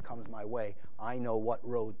whatever comes my way, I know what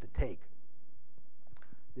road to take.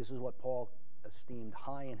 This is what Paul esteemed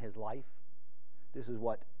high in his life. This is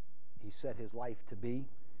what he set his life to be.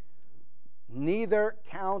 Neither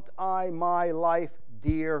count I my life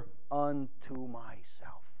dear unto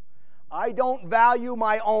myself. I don't value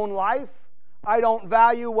my own life. I don't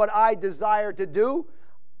value what I desire to do,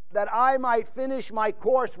 that I might finish my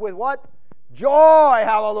course with what? Joy,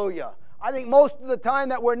 hallelujah. I think most of the time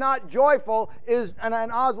that we're not joyful is, and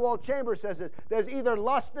Oswald Chambers says this, there's either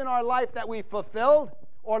lust in our life that we fulfilled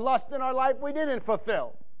or lust in our life we didn't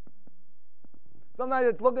fulfill. Sometimes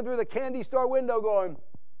it's looking through the candy store window going,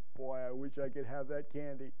 boy, I wish I could have that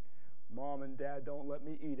candy. Mom and Dad don't let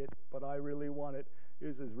me eat it, but I really want it.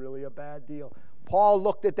 This is really a bad deal. Paul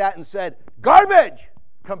looked at that and said, garbage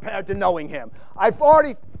compared to knowing him. I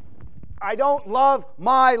don't love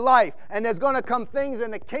my life. And there's going to come things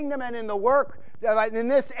in the kingdom and in the work that in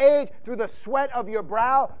this age, through the sweat of your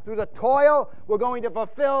brow, through the toil, we're going to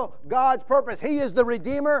fulfill God's purpose. He is the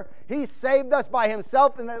Redeemer. He saved us by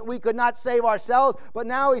himself, and that we could not save ourselves. But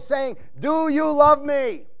now he's saying, do you love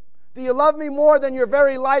me? Do you love me more than your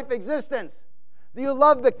very life existence? Do you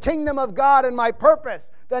love the kingdom of God and my purpose?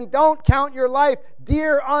 Then don't count your life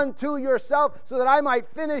dear unto yourself, so that I might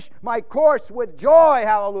finish my course with joy.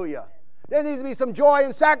 Hallelujah. There needs to be some joy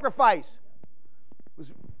and sacrifice. I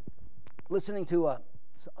was listening to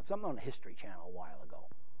something on the History Channel a while ago.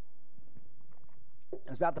 It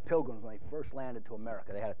was about the Pilgrims when they first landed to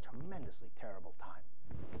America. They had a tremendously terrible time.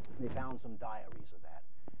 They found some diaries of that.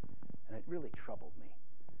 And it really troubled me.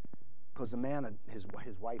 Because the man, his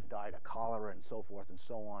wife died of cholera and so forth and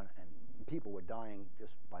so on, and people were dying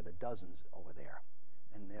just by the dozens over there.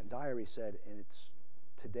 And their diary said,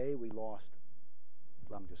 today we lost,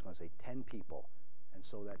 I'm just going to say 10 people, and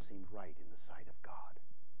so that seemed right in the sight of God.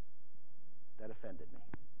 That offended me.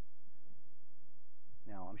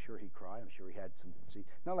 Now, I'm sure he cried. I'm sure he had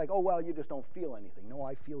not like, oh, well, you just don't feel anything. No,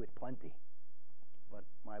 I feel it plenty. But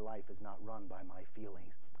my life is not run by my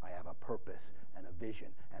feelings. I have a purpose and a vision,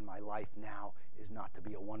 and my life now is not to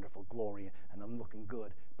be a wonderful glory and I'm looking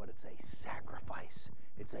good, but it's a sacrifice.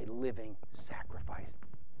 It's a living sacrifice.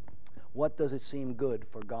 What does it seem good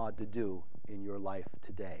for God to do in your life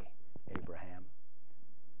today, Abraham?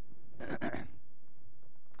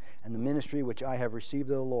 And the ministry which I have received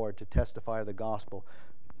of the Lord to testify the gospel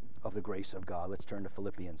of the grace of God. Let's turn to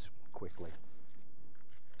Philippians quickly.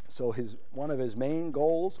 So one of his main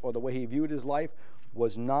goals, or the way he viewed his life,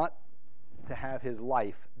 was not to have his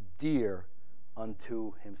life dear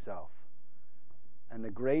unto himself. And the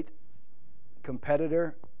great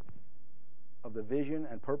competitor of the vision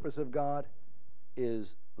and purpose of God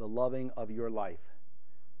is the loving of your life.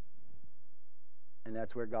 And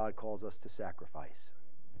that's where God calls us to sacrifice.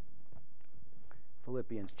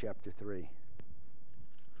 Philippians chapter 3.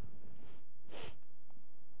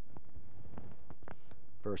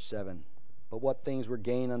 Verse 7. But what things were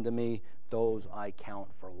gain unto me, those I count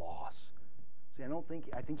for loss. See,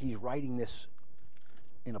 I think he's writing this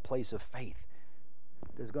in a place of faith.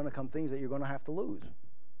 There's going to come things that you're going to have to lose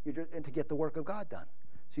and to get the work of God done.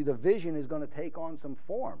 See, the vision is going to take on some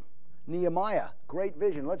form. Nehemiah, great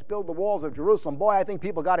vision. Let's build the walls of Jerusalem. Boy, I think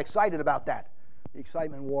people got excited about that. The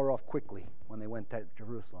excitement wore off quickly when they went to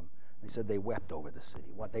Jerusalem. They said they wept over the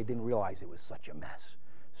city. What they didn't realize, it was such a mess.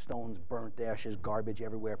 Stones, burnt ashes, garbage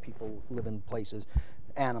everywhere. People live in places,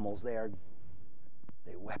 animals there.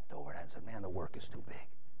 They wept over that and said, man, the work is too big.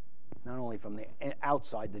 Not only from the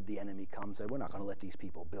outside did the enemy come and say, we're not going to let these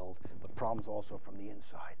people build, but problems also from the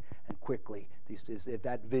inside. And quickly, if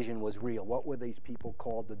that vision was real, what were these people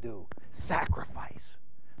called to do? Sacrifice.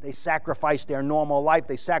 They sacrificed their normal life.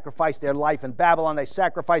 They sacrificed their life in Babylon. They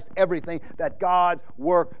sacrificed everything that God's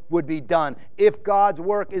work would be done. If God's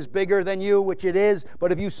work is bigger than you, which it is,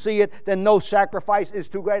 but if you see it, then no sacrifice is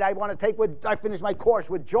too great. I finish my course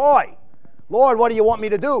with joy. Lord, what do you want me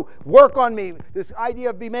to do? Work on me. This idea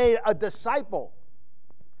of being made a disciple.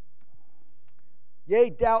 Yea,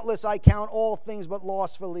 doubtless I count all things but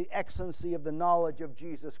loss for the excellency of the knowledge of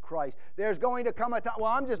Jesus Christ. There's going to come a time,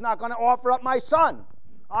 well, I'm just not going to offer up my son.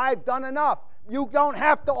 I've done enough. You don't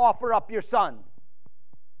have to offer up your son.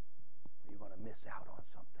 You're going to miss out on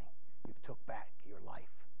something. You've took back your life.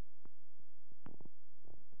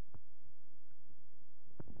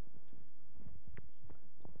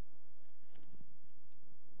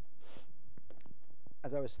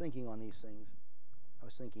 As I was thinking on these things, I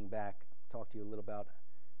was thinking back, talked to you a little about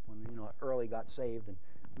when I early got saved, and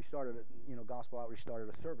we started, Gospel Outreach started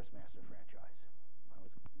a Service Master franchise. I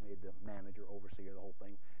was made the manager, overseer of the whole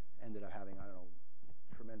thing. Ended up having,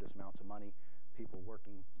 tremendous amounts of money, people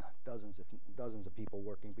working, dozens of people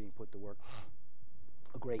working, being put to work.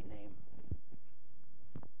 A great name.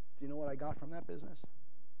 Do you know what I got from that business?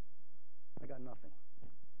 I got nothing.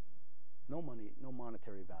 No money, no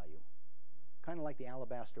monetary value. Kind of like the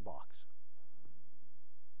alabaster box.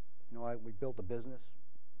 We built a business.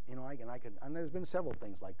 And there's been several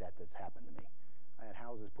things like that that's happened to me. I had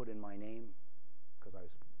houses put in my name because I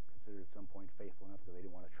was considered at some point faithful enough because they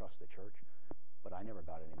didn't want to trust the church. But I never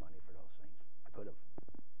got any money for those things. I could have.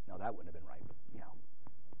 Now that wouldn't have been right, but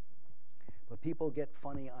But people get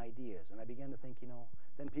funny ideas, and I began to think,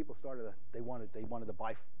 then people started they wanted to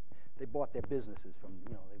buy, they bought their businesses from,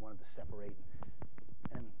 they wanted to separate,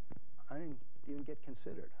 and I didn't even get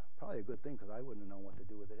considered. Probably a good thing because I wouldn't have known what to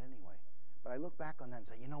do with it anyway. But I look back on that and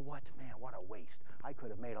say, you know what, man, what a waste. I could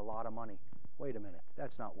have made a lot of money. Wait a minute,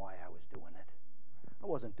 that's not why I was doing it. I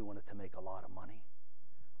wasn't doing it to make a lot of money.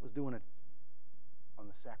 I was doing it on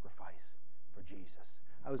the sacrifice for Jesus.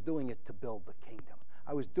 I was doing it to build the kingdom.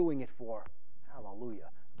 I was doing it for, hallelujah.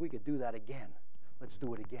 If we could do that again, let's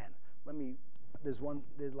do it again. There's one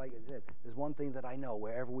thing that I know.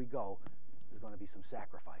 Wherever we go, there's going to be some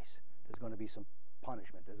sacrifice. There's going to be some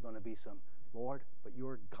punishment. There's going to be some, Lord, but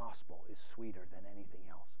your gospel is sweeter than anything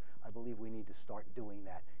else. I believe we need to start doing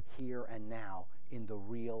that here and now in the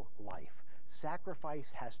real life. Sacrifice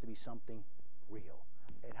has to be something real.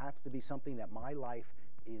 It has to be something that my life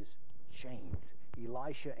is changed.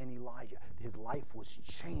 Elisha and Elijah, his life was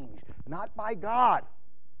changed, not by God,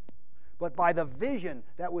 but by the vision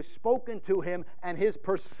that was spoken to him and his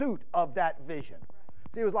pursuit of that vision.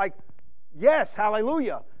 See, it was like, yes,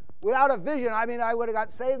 hallelujah. Without a vision, I would have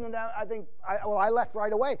got saved, and I left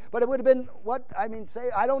right away. But it would have been I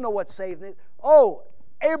don't know what saved me. Oh,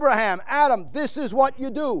 Abraham, Adam, this is what you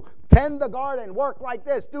do. Tend the garden, work like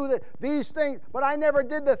this, do these things. But I never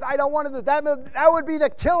did this. I don't want to do that. That would be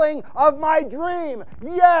the killing of my dream.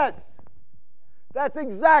 Yes, that's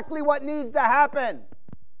exactly what needs to happen.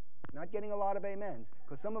 Not getting a lot of amens,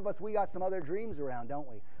 because some of us, we got some other dreams around, don't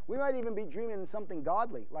we? We might even be dreaming something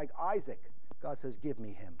godly, like Isaac. God says, give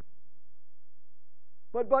me him.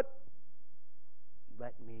 But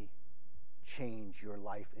let me change your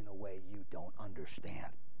life in a way you don't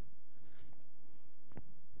understand.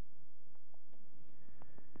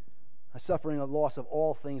 A suffering a loss of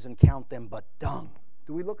all things and count them but dung.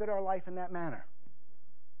 Do we look at our life in that manner?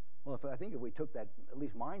 Well, I think if we took that, at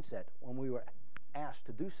least mindset, when we were asked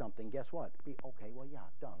to do something, guess what?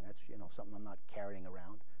 Dung. That's something I'm not carrying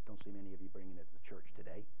around. Don't see many of you bringing it to the church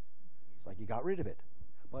today. It's like you got rid of it.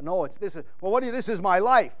 But no, this is my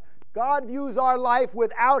life. God views our life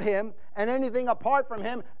without him and anything apart from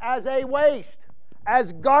him as a waste,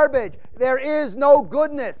 as garbage. There is no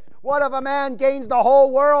goodness. What if a man gains the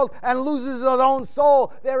whole world and loses his own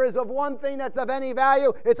soul? There is of one thing that's of any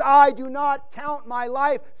value. It's I do not count my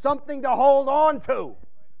life something to hold on to.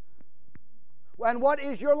 And what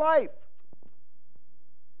is your life?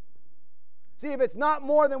 See, if it's not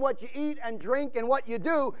more than what you eat and drink and what you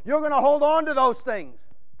do, you're going to hold on to those things.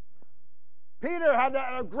 Peter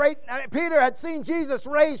had seen Jesus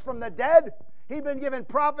raised from the dead. He'd been given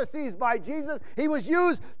prophecies by Jesus. He was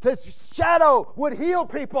used to shadow would heal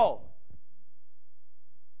people.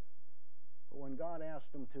 But when God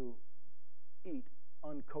asked him to eat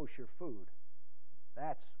unkosher food,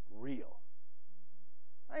 that's real.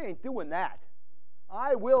 I ain't doing that.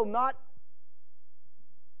 I will not.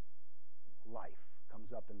 Life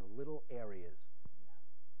comes up in the little areas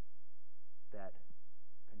that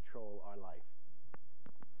control our life.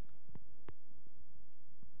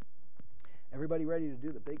 Everybody ready to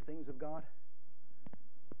do the big things of God?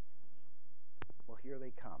 Well, here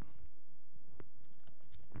they come.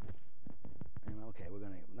 And okay, we're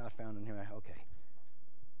going to, not found in here, okay.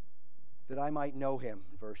 That I might know him,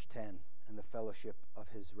 verse 10, and the fellowship of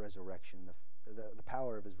his resurrection, the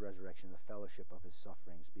power of his resurrection, the fellowship of his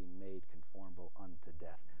sufferings, being made conformable unto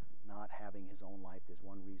death. Not having his own life, there's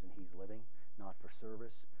one reason he's living, not for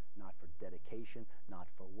service, not for dedication, not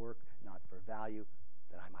for work, not for value,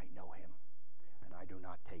 that I might know him. And I do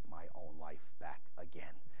not take my own life back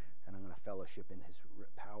again. And I'm going to fellowship in his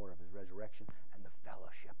power of his resurrection and the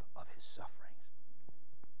fellowship of his sufferings.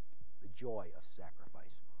 The joy of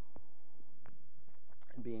sacrifice.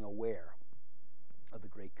 And being aware of the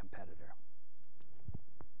great competitor.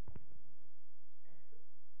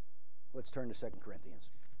 Let's turn to 2 Corinthians.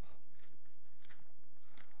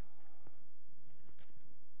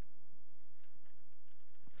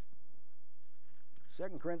 2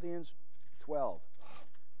 Corinthians 12.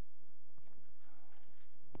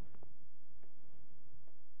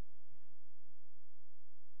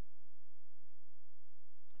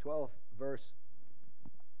 Verse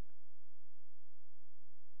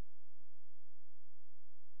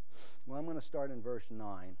 9. I'm going to start in verse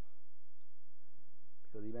 9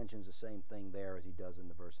 because he mentions the same thing there as he does in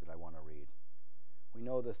the verse that I want to read. We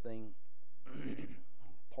know the thing.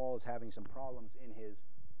 Paul is having some problems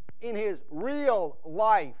in his real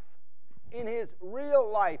life. In his real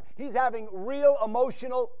life. He's having real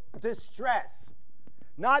emotional distress.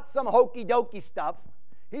 Not some hokey-dokey stuff.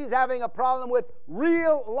 He's having a problem with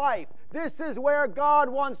real life. This is where God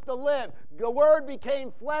wants to live. The Word became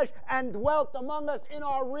flesh and dwelt among us in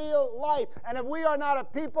our real life. And if we are not a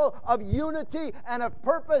people of unity and of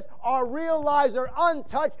purpose, our real lives are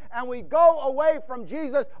untouched, and we go away from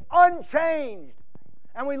Jesus unchanged.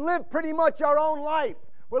 And we live pretty much our own life.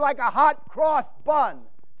 We're like a hot cross bun.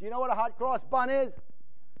 Do you know what a hot cross bun is?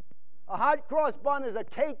 A hot cross bun is a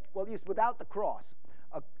cake, well, used without the cross.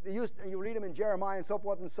 You read them in Jeremiah and so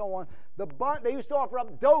forth and so on. They used to offer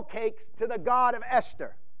up dough cakes to the god of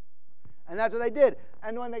Esther. And that's what they did.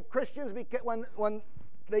 And when the Christians, when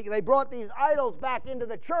they brought these idols back into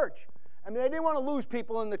the church, I mean, they didn't want to lose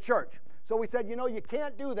people in the church. So we said, you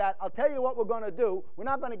can't do that. I'll tell you what we're going to do. We're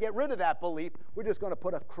not going to get rid of that belief. We're just going to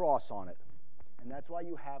put a cross on it. And that's why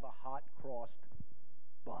you have a hot crossed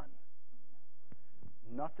bun.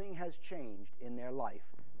 Nothing has changed in their life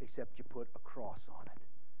except you put a cross on it.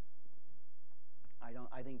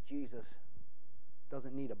 I think Jesus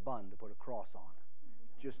doesn't need a bun to put a cross on.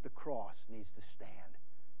 Just the cross needs to stand.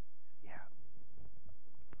 Yeah.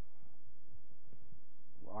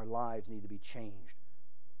 Our lives need to be changed.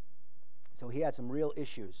 So he had some real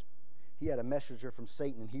issues. He had a messenger from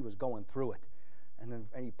Satan, and he was going through it. And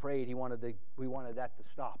he prayed. We wanted that to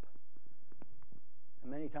stop.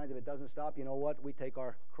 And many times if it doesn't stop, you know what? We take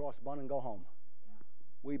our cross bun and go home.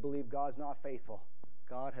 We believe God's not faithful.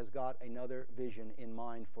 God has got another vision in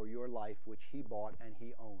mind for your life, which he bought and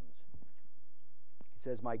he owns. He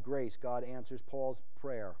says, my grace, God answers Paul's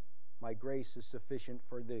prayer. My grace is sufficient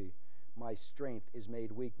for thee. My strength is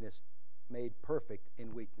made perfect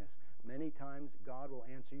in weakness. Many times God will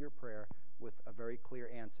answer your prayer with a very clear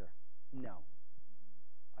answer. No,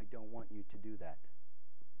 I don't want you to do that.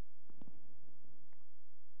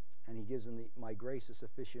 And he gives them my grace is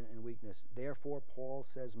sufficient in weakness. Therefore, Paul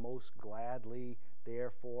says most gladly,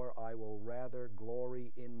 therefore I will rather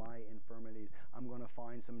glory in my infirmities. I'm going to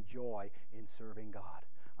find some joy in serving God.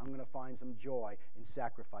 I'm going to find some joy in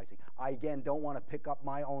sacrificing. I, again, don't want to pick up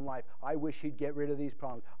my own life. I wish he'd get rid of these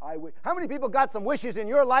problems. How many people got some wishes in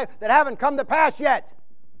your life that haven't come to pass yet?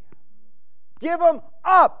 Give them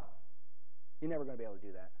up. You're never going to be able to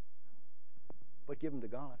do that. But give them to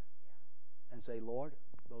God and say, Lord,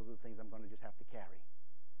 those are the things I'm going to just have to carry.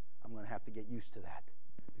 I'm going to have to get used to that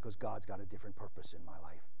because God's got a different purpose in my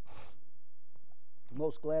life.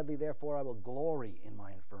 Most gladly, therefore, I will glory in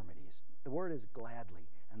my infirmities. The word is gladly,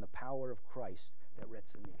 and the power of Christ that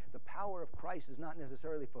rests in me. The power of Christ is not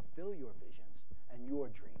necessarily fulfill your visions and your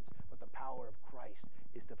dreams, but the power of Christ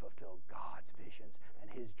is to fulfill God's visions and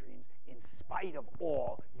his dreams in spite of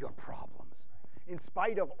all your problems. In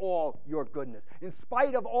spite of all your goodness, in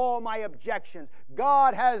spite of all my objections,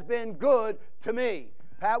 God has been good to me.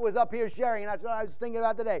 Pat was up here sharing, and that's what I was thinking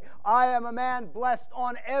about today. I am a man blessed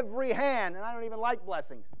on every hand, and I don't even like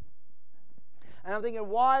blessings. And I'm thinking,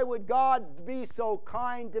 why would God be so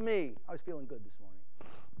kind to me? I was feeling good this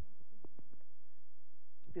morning.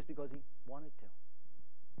 Just because he wanted to.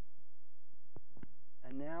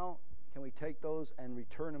 And now, can we take those and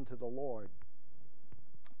return them to the Lord?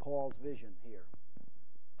 Paul's vision here.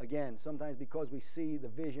 Again, sometimes because we see the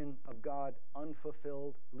vision of God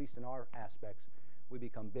unfulfilled, at least in our aspects, we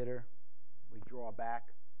become bitter, we draw back.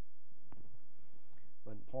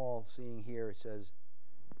 But Paul, seeing here, says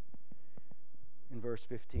in verse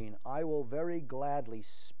 15, I will very gladly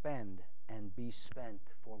spend and be spent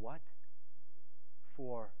for what?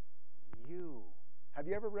 For you. Have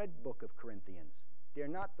you ever read the book of Corinthians? They're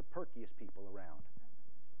not the perkiest people around.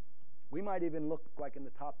 We might even look like in the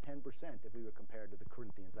top 10% if we were compared to the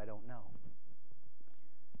Corinthians. I don't know.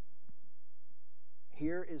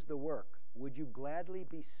 Here is the work. Would you gladly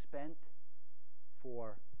be spent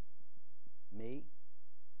for me?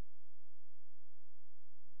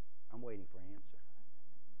 I'm waiting for an answer.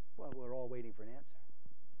 Well, we're all waiting for an answer.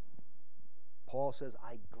 Paul says,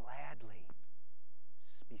 I gladly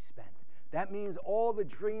be spent. That means all the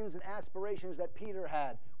dreams and aspirations that Peter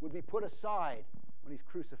had would be put aside when he's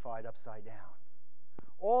crucified upside down.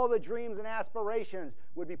 All the dreams and aspirations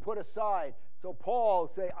would be put aside. So Paul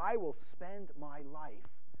say, I will spend my life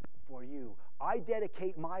for you. I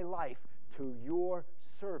dedicate my life to your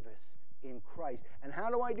service in Christ. And how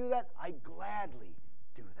do I do that? I gladly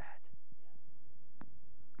do that.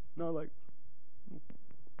 Not like,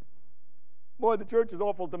 boy, the church is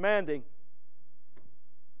awful demanding.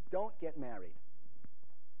 Don't get married.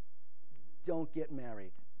 don't get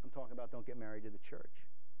married. I'm talking about don't get married to the church.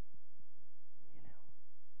 You know.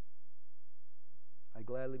 I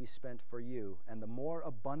gladly be spent for you, and the more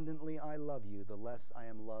abundantly I love you, the less I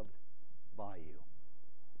am loved by you.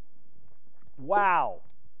 Wow.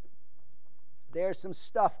 There's some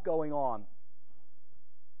stuff going on.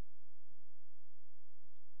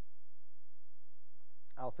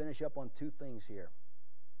 I'll finish up on two things here.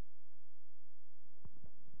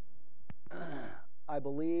 I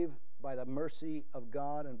believe by the mercy of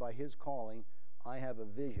God and by His calling, I have a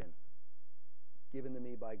vision given to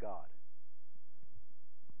me by God.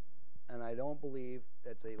 And I don't believe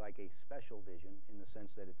it's like a special vision in the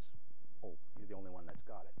sense that it's, oh, you're the only one that's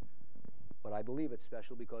got it. But I believe it's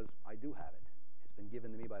special because I do have it. It's been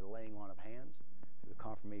given to me by the laying on of hands, through the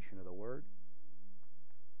confirmation of the Word.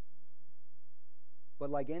 But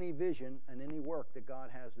like any vision and any work that God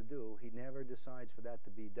has to do, He never decides for that to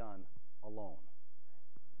be done alone.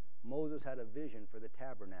 Moses had a vision for the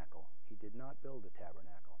tabernacle. He did not build the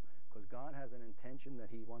tabernacle because God has an intention that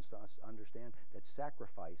He wants us to understand that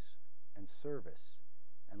sacrifice and service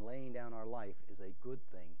and laying down our life is a good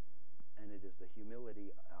thing, and it is the humility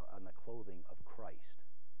and the clothing of Christ.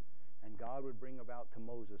 And God would bring about to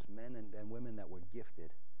Moses men and women that were gifted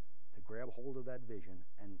to grab hold of that vision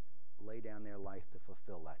and lay down their life to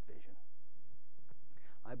fulfill that vision.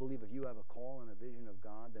 I believe if you have a call and a vision of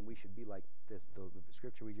God, then we should be like this, the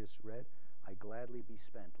scripture we just read. I gladly be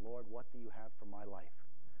spent. Lord, what do you have for my life?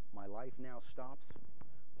 My life now stops.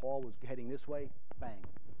 Paul was heading this way. Bang.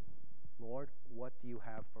 Lord, what do you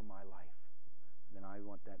have for my life? Then I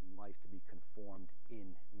want that life to be conformed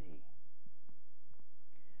in me.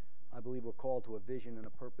 I believe we're called to a vision and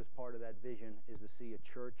a purpose. Part of that vision is to see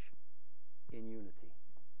a church in unity.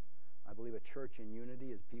 I believe a church in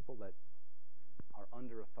unity is people that are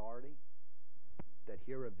under authority, that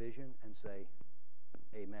hear a vision and say,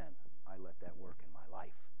 amen, I let that work in my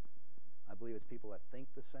life. I believe it's people that think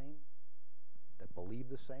the same, that believe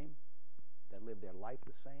the same, that live their life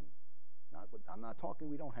the same. I'm not talking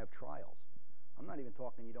we don't have trials. I'm not even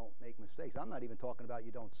talking you don't make mistakes. I'm not even talking about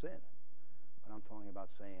you don't sin. But I'm talking about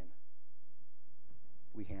saying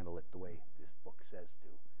we handle it the way this book says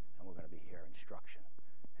to, and we're going to be here instruction.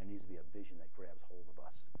 There needs to be a vision that grabs hold of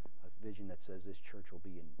us. A vision that says this church will be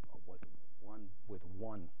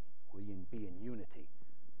be in unity.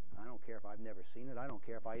 I don't care if I've never seen it. I don't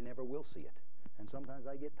care if I never will see it. And sometimes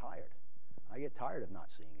I get tired. I get tired of not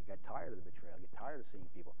seeing it. I get tired of the betrayal. I get tired of seeing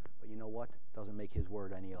people. But you know what? It doesn't make His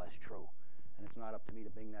word any less true. And it's not up to me to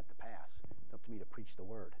bring that to pass. It's up to me to preach the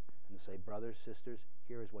word and to say, brothers, sisters,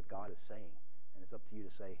 here is what God is saying. And it's up to you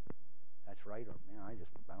to say, that's right, or man, I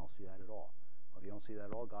don't see that at all. Well, if you don't see that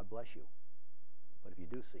at all, God bless you. But if you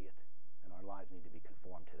do see it, then our lives need to be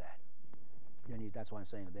conformed to that. That's why I'm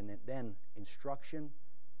saying then instruction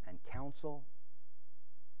and counsel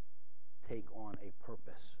take on a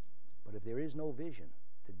purpose. But if there is no vision,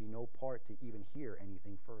 there'd be no part to even hear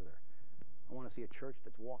anything further. I want to see a church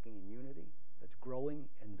that's walking in unity, that's growing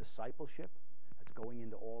in discipleship, that's going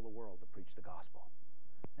into all the world to preach the gospel.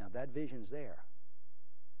 Now, that vision's there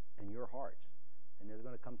in your hearts. And there's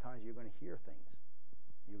going to come times you're going to hear things.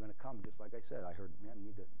 You're going to come, just like I said, I heard, man,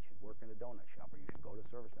 you should work in a donut shop, or you should go to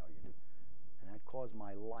service now. And that caused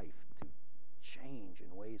my life to change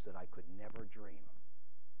in ways that I could never dream.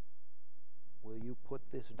 Will you put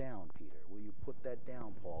this down, Peter? Will you put that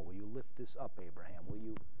down, Paul? Will you lift this up, Abraham? Will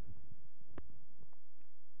you?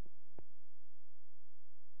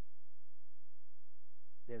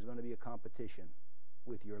 There's going to be a competition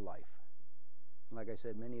with your life. Like I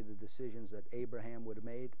said, many of the decisions that Abraham would have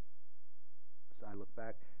made, so I look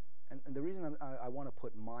back, and the reason I want to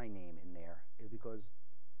put my name in there is because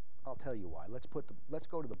I'll tell you why. Let's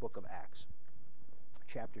go to the book of Acts,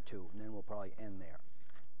 chapter 2, and then we'll probably end there.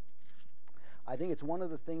 I think it's one of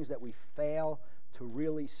the things that we fail to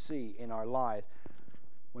really see in our lives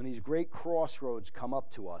when these great crossroads come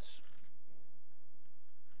up to us,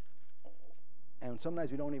 and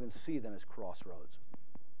sometimes we don't even see them as crossroads.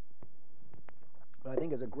 But I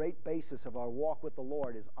think as a great basis of our walk with the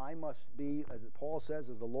Lord is I must be, as Paul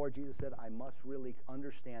says, as the Lord Jesus said, I must really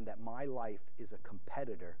understand that my life is a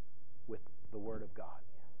competitor with the Word of God.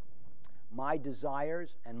 My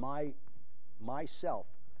desires and myself,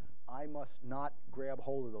 I must not grab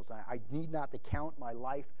hold of those. I need not to count my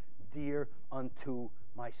life dear unto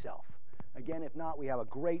myself. Again, if not, we have a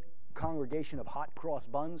great congregation of hot cross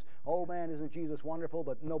buns. Oh man, isn't Jesus wonderful?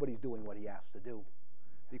 But nobody's doing what He asked to do.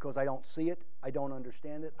 because I don't see it, I don't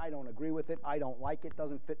understand it, I don't agree with it, I don't like it,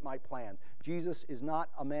 doesn't fit my plans. Jesus is not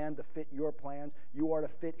a man to fit your plans. You are to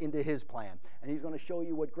fit into his plan. And he's going to show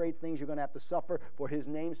you what great things you're going to have to suffer for his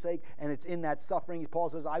name's sake. And it's in that suffering, Paul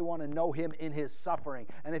says, I want to know him in his suffering.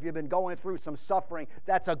 And if you've been going through some suffering,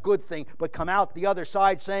 that's a good thing. But come out the other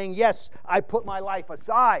side saying, yes, I put my life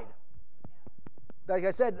aside. Like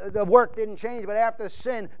I said, the work didn't change, but after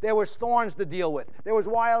sin, there was thorns to deal with. There was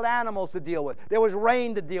wild animals to deal with. There was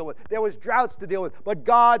rain to deal with. There was droughts to deal with. But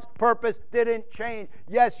God's purpose didn't change.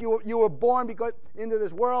 Yes, you were born into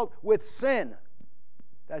this world with sin.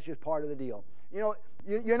 That's just part of the deal. You know,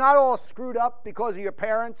 you're not all screwed up because of your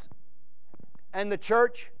parents and the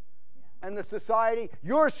church and the society.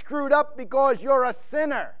 You're screwed up because you're a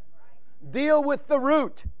sinner. Deal with the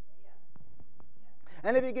root.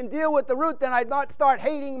 And if you can deal with the root, then I'd not start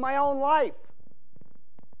hating my own life.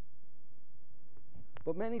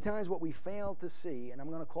 But many times what we fail to see, and I'm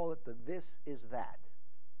going to call it the this is that,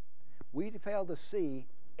 we fail to see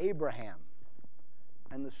Abraham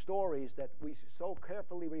and the stories that we so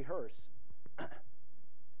carefully rehearse.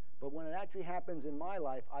 But when it actually happens in my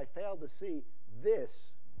life, I fail to see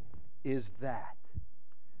this is that.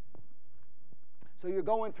 So you're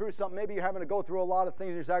going through something. Maybe you're having to go through a lot of things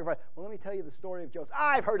in your sacrifice. Well, let me tell you the story of Joseph.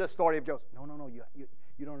 I've heard the story of Joseph. No.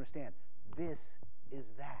 You don't understand. This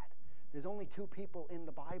is that. There's only two people in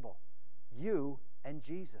the Bible, you and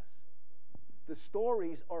Jesus. The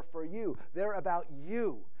stories are for you. They're about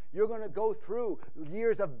you. You're going to go through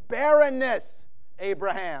years of barrenness,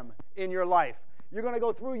 Abraham, in your life. You're going to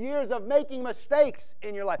go through years of making mistakes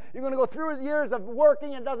in your life. You're going to go through years of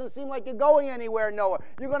working and it doesn't seem like you're going anywhere, Noah.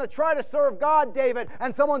 You're going to try to serve God, David,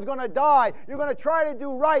 and someone's going to die. You're going to try to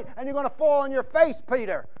do right and you're going to fall on your face,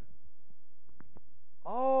 Peter.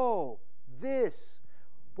 Oh,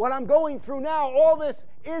 what I'm going through now, all this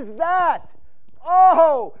is that.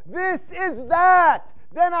 Oh, this is that.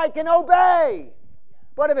 Then I can obey.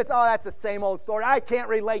 But if it's, that's the same old story, I can't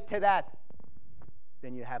relate to that,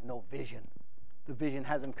 then you have no vision. The vision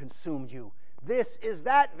hasn't consumed you. This is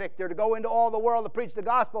that, Victor. To go into all the world to preach the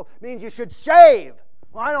gospel means you should shave.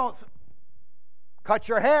 Well, I don't. Cut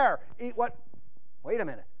your hair. Eat what? Wait a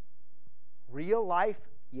minute. Real life?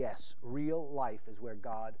 Yes. Real life is where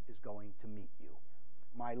God is going to meet you.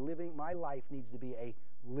 My life needs to be a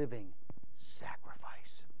living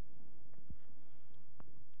sacrifice.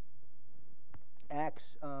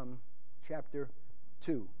 Acts chapter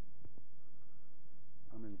 2.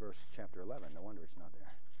 I'm in chapter 11. No wonder it's not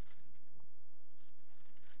there.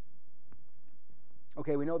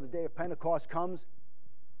 Okay, we know the day of Pentecost comes.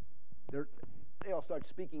 They all start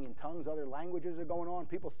speaking in tongues. Other languages are going on.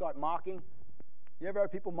 People start mocking. You ever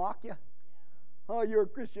have people mock you? Oh, you're a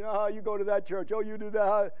Christian. Oh, you go to that church. Oh, you do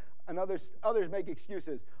that. And others make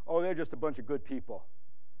excuses. Oh, they're just a bunch of good people.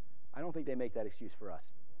 I don't think they make that excuse for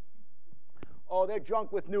us. Oh, they're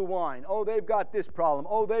drunk with new wine. Oh, they've got this problem.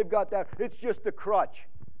 Oh, they've got that. It's just a crutch.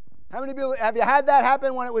 How many people have you had that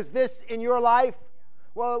happen when it was this in your life?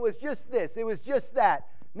 Well, it was just this. It was just that.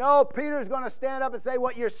 No, Peter's going to stand up and say,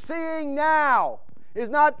 what you're seeing now is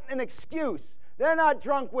not an excuse. They're not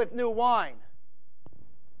drunk with new wine.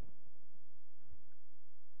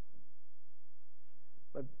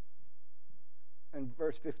 But in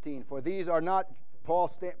verse 15, for these are not,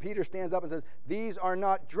 Peter stands up and says, these are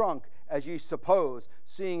not drunk as ye suppose,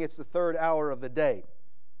 seeing it's the third hour of the day.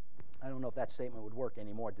 I don't know if that statement would work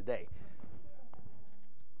anymore today.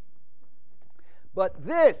 But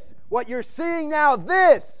this, what you're seeing now,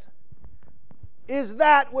 this is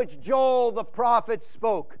that which Joel the prophet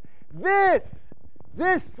spoke. This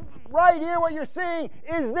right here, what you're seeing,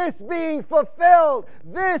 is this being fulfilled.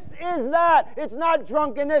 This is that. It's not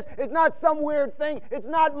drunkenness. It's not some weird thing. It's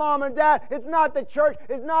not mom and dad. It's not the church.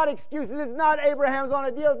 It's not excuses. It's not Abraham's on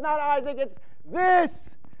a deal. It's not Isaac. It's this.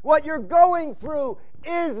 What you're going through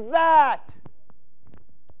is that.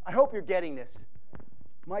 I hope you're getting this.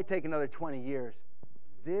 It might take another 20 years.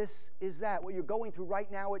 This is that. What you're going through right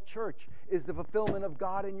now at church is the fulfillment of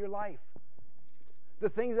God in your life. The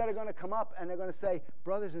things that are going to come up and they're going to say,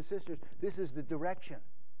 brothers and sisters, this is the direction.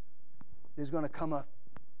 There's going to come up.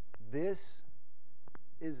 This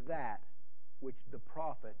is that which the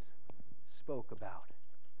prophets spoke about.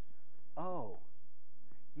 Oh,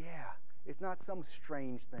 yeah. It's not some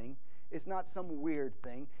strange thing. It's not some weird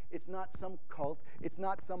thing. It's not some cult. It's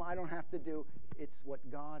not some I don't have to do. It's what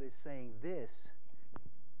God is saying. This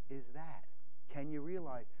is that. Can you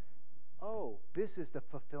realize? Oh, this is the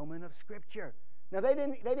fulfillment of Scripture. Now they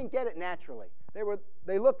didn't get it naturally.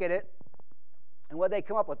 They look at it, and what they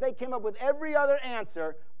come up with. They came up with every other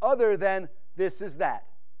answer other than this is that.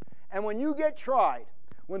 And when you get tried,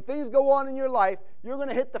 when things go on in your life, you're going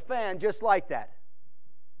to hit the fan just like that.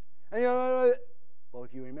 And well,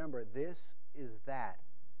 if you remember, this is that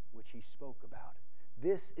which he spoke about.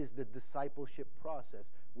 This is the discipleship process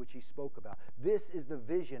which he spoke about. This is the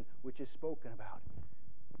vision which is spoken about.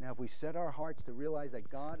 Now, if we set our hearts to realize that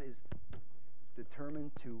God is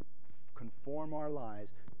determined to conform our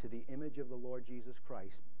lives to the image of the Lord Jesus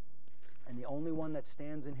Christ, and the only one that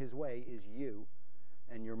stands in his way is you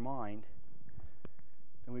and your mind,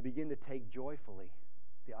 and we begin to take joyfully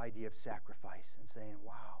the idea of sacrifice and saying,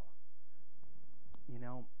 wow, you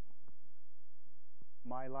know,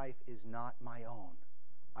 my life is not my own.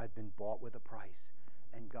 I've been bought with a price.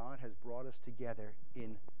 And God has brought us together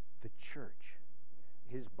in the church,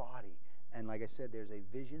 his body. And like I said, there's a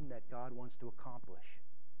vision that God wants to accomplish.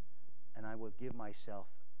 And I will give myself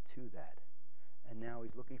to that. And now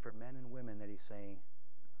he's looking for men and women that he's saying,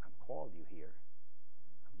 I've called you here.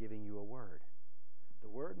 I'm giving you a word. The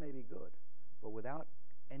word may be good, but without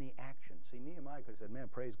any action. See, Nehemiah could have said, man,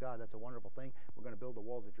 praise God, that's a wonderful thing. We're going to build the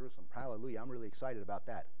walls of Jerusalem. Hallelujah, I'm really excited about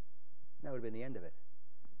that. That would have been the end of it.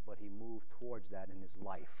 But he moved towards that, and his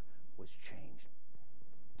life was changed.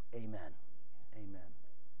 Amen. Amen.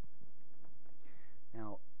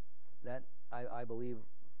 Now, that I believe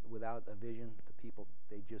without a vision, the people,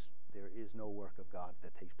 there is no work of God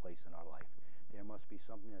that takes place in our life. There must be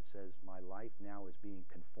something that says, my life now is being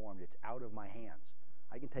conformed. It's out of my hands.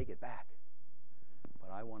 I can take it back.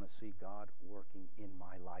 But I want to see God working in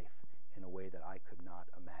my life in a way that I could not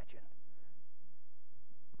imagine.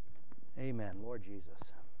 Amen. Lord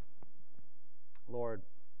Jesus. Lord,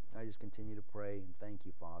 I just continue to pray and thank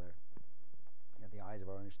you, Father, that the eyes of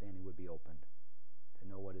our understanding would be opened to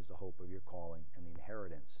know what is the hope of your calling and the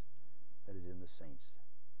inheritance that is in the saints.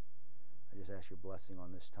 I just ask your blessing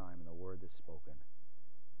on this time and the word that's spoken.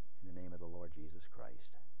 In the name of the Lord Jesus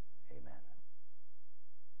Christ. Amen.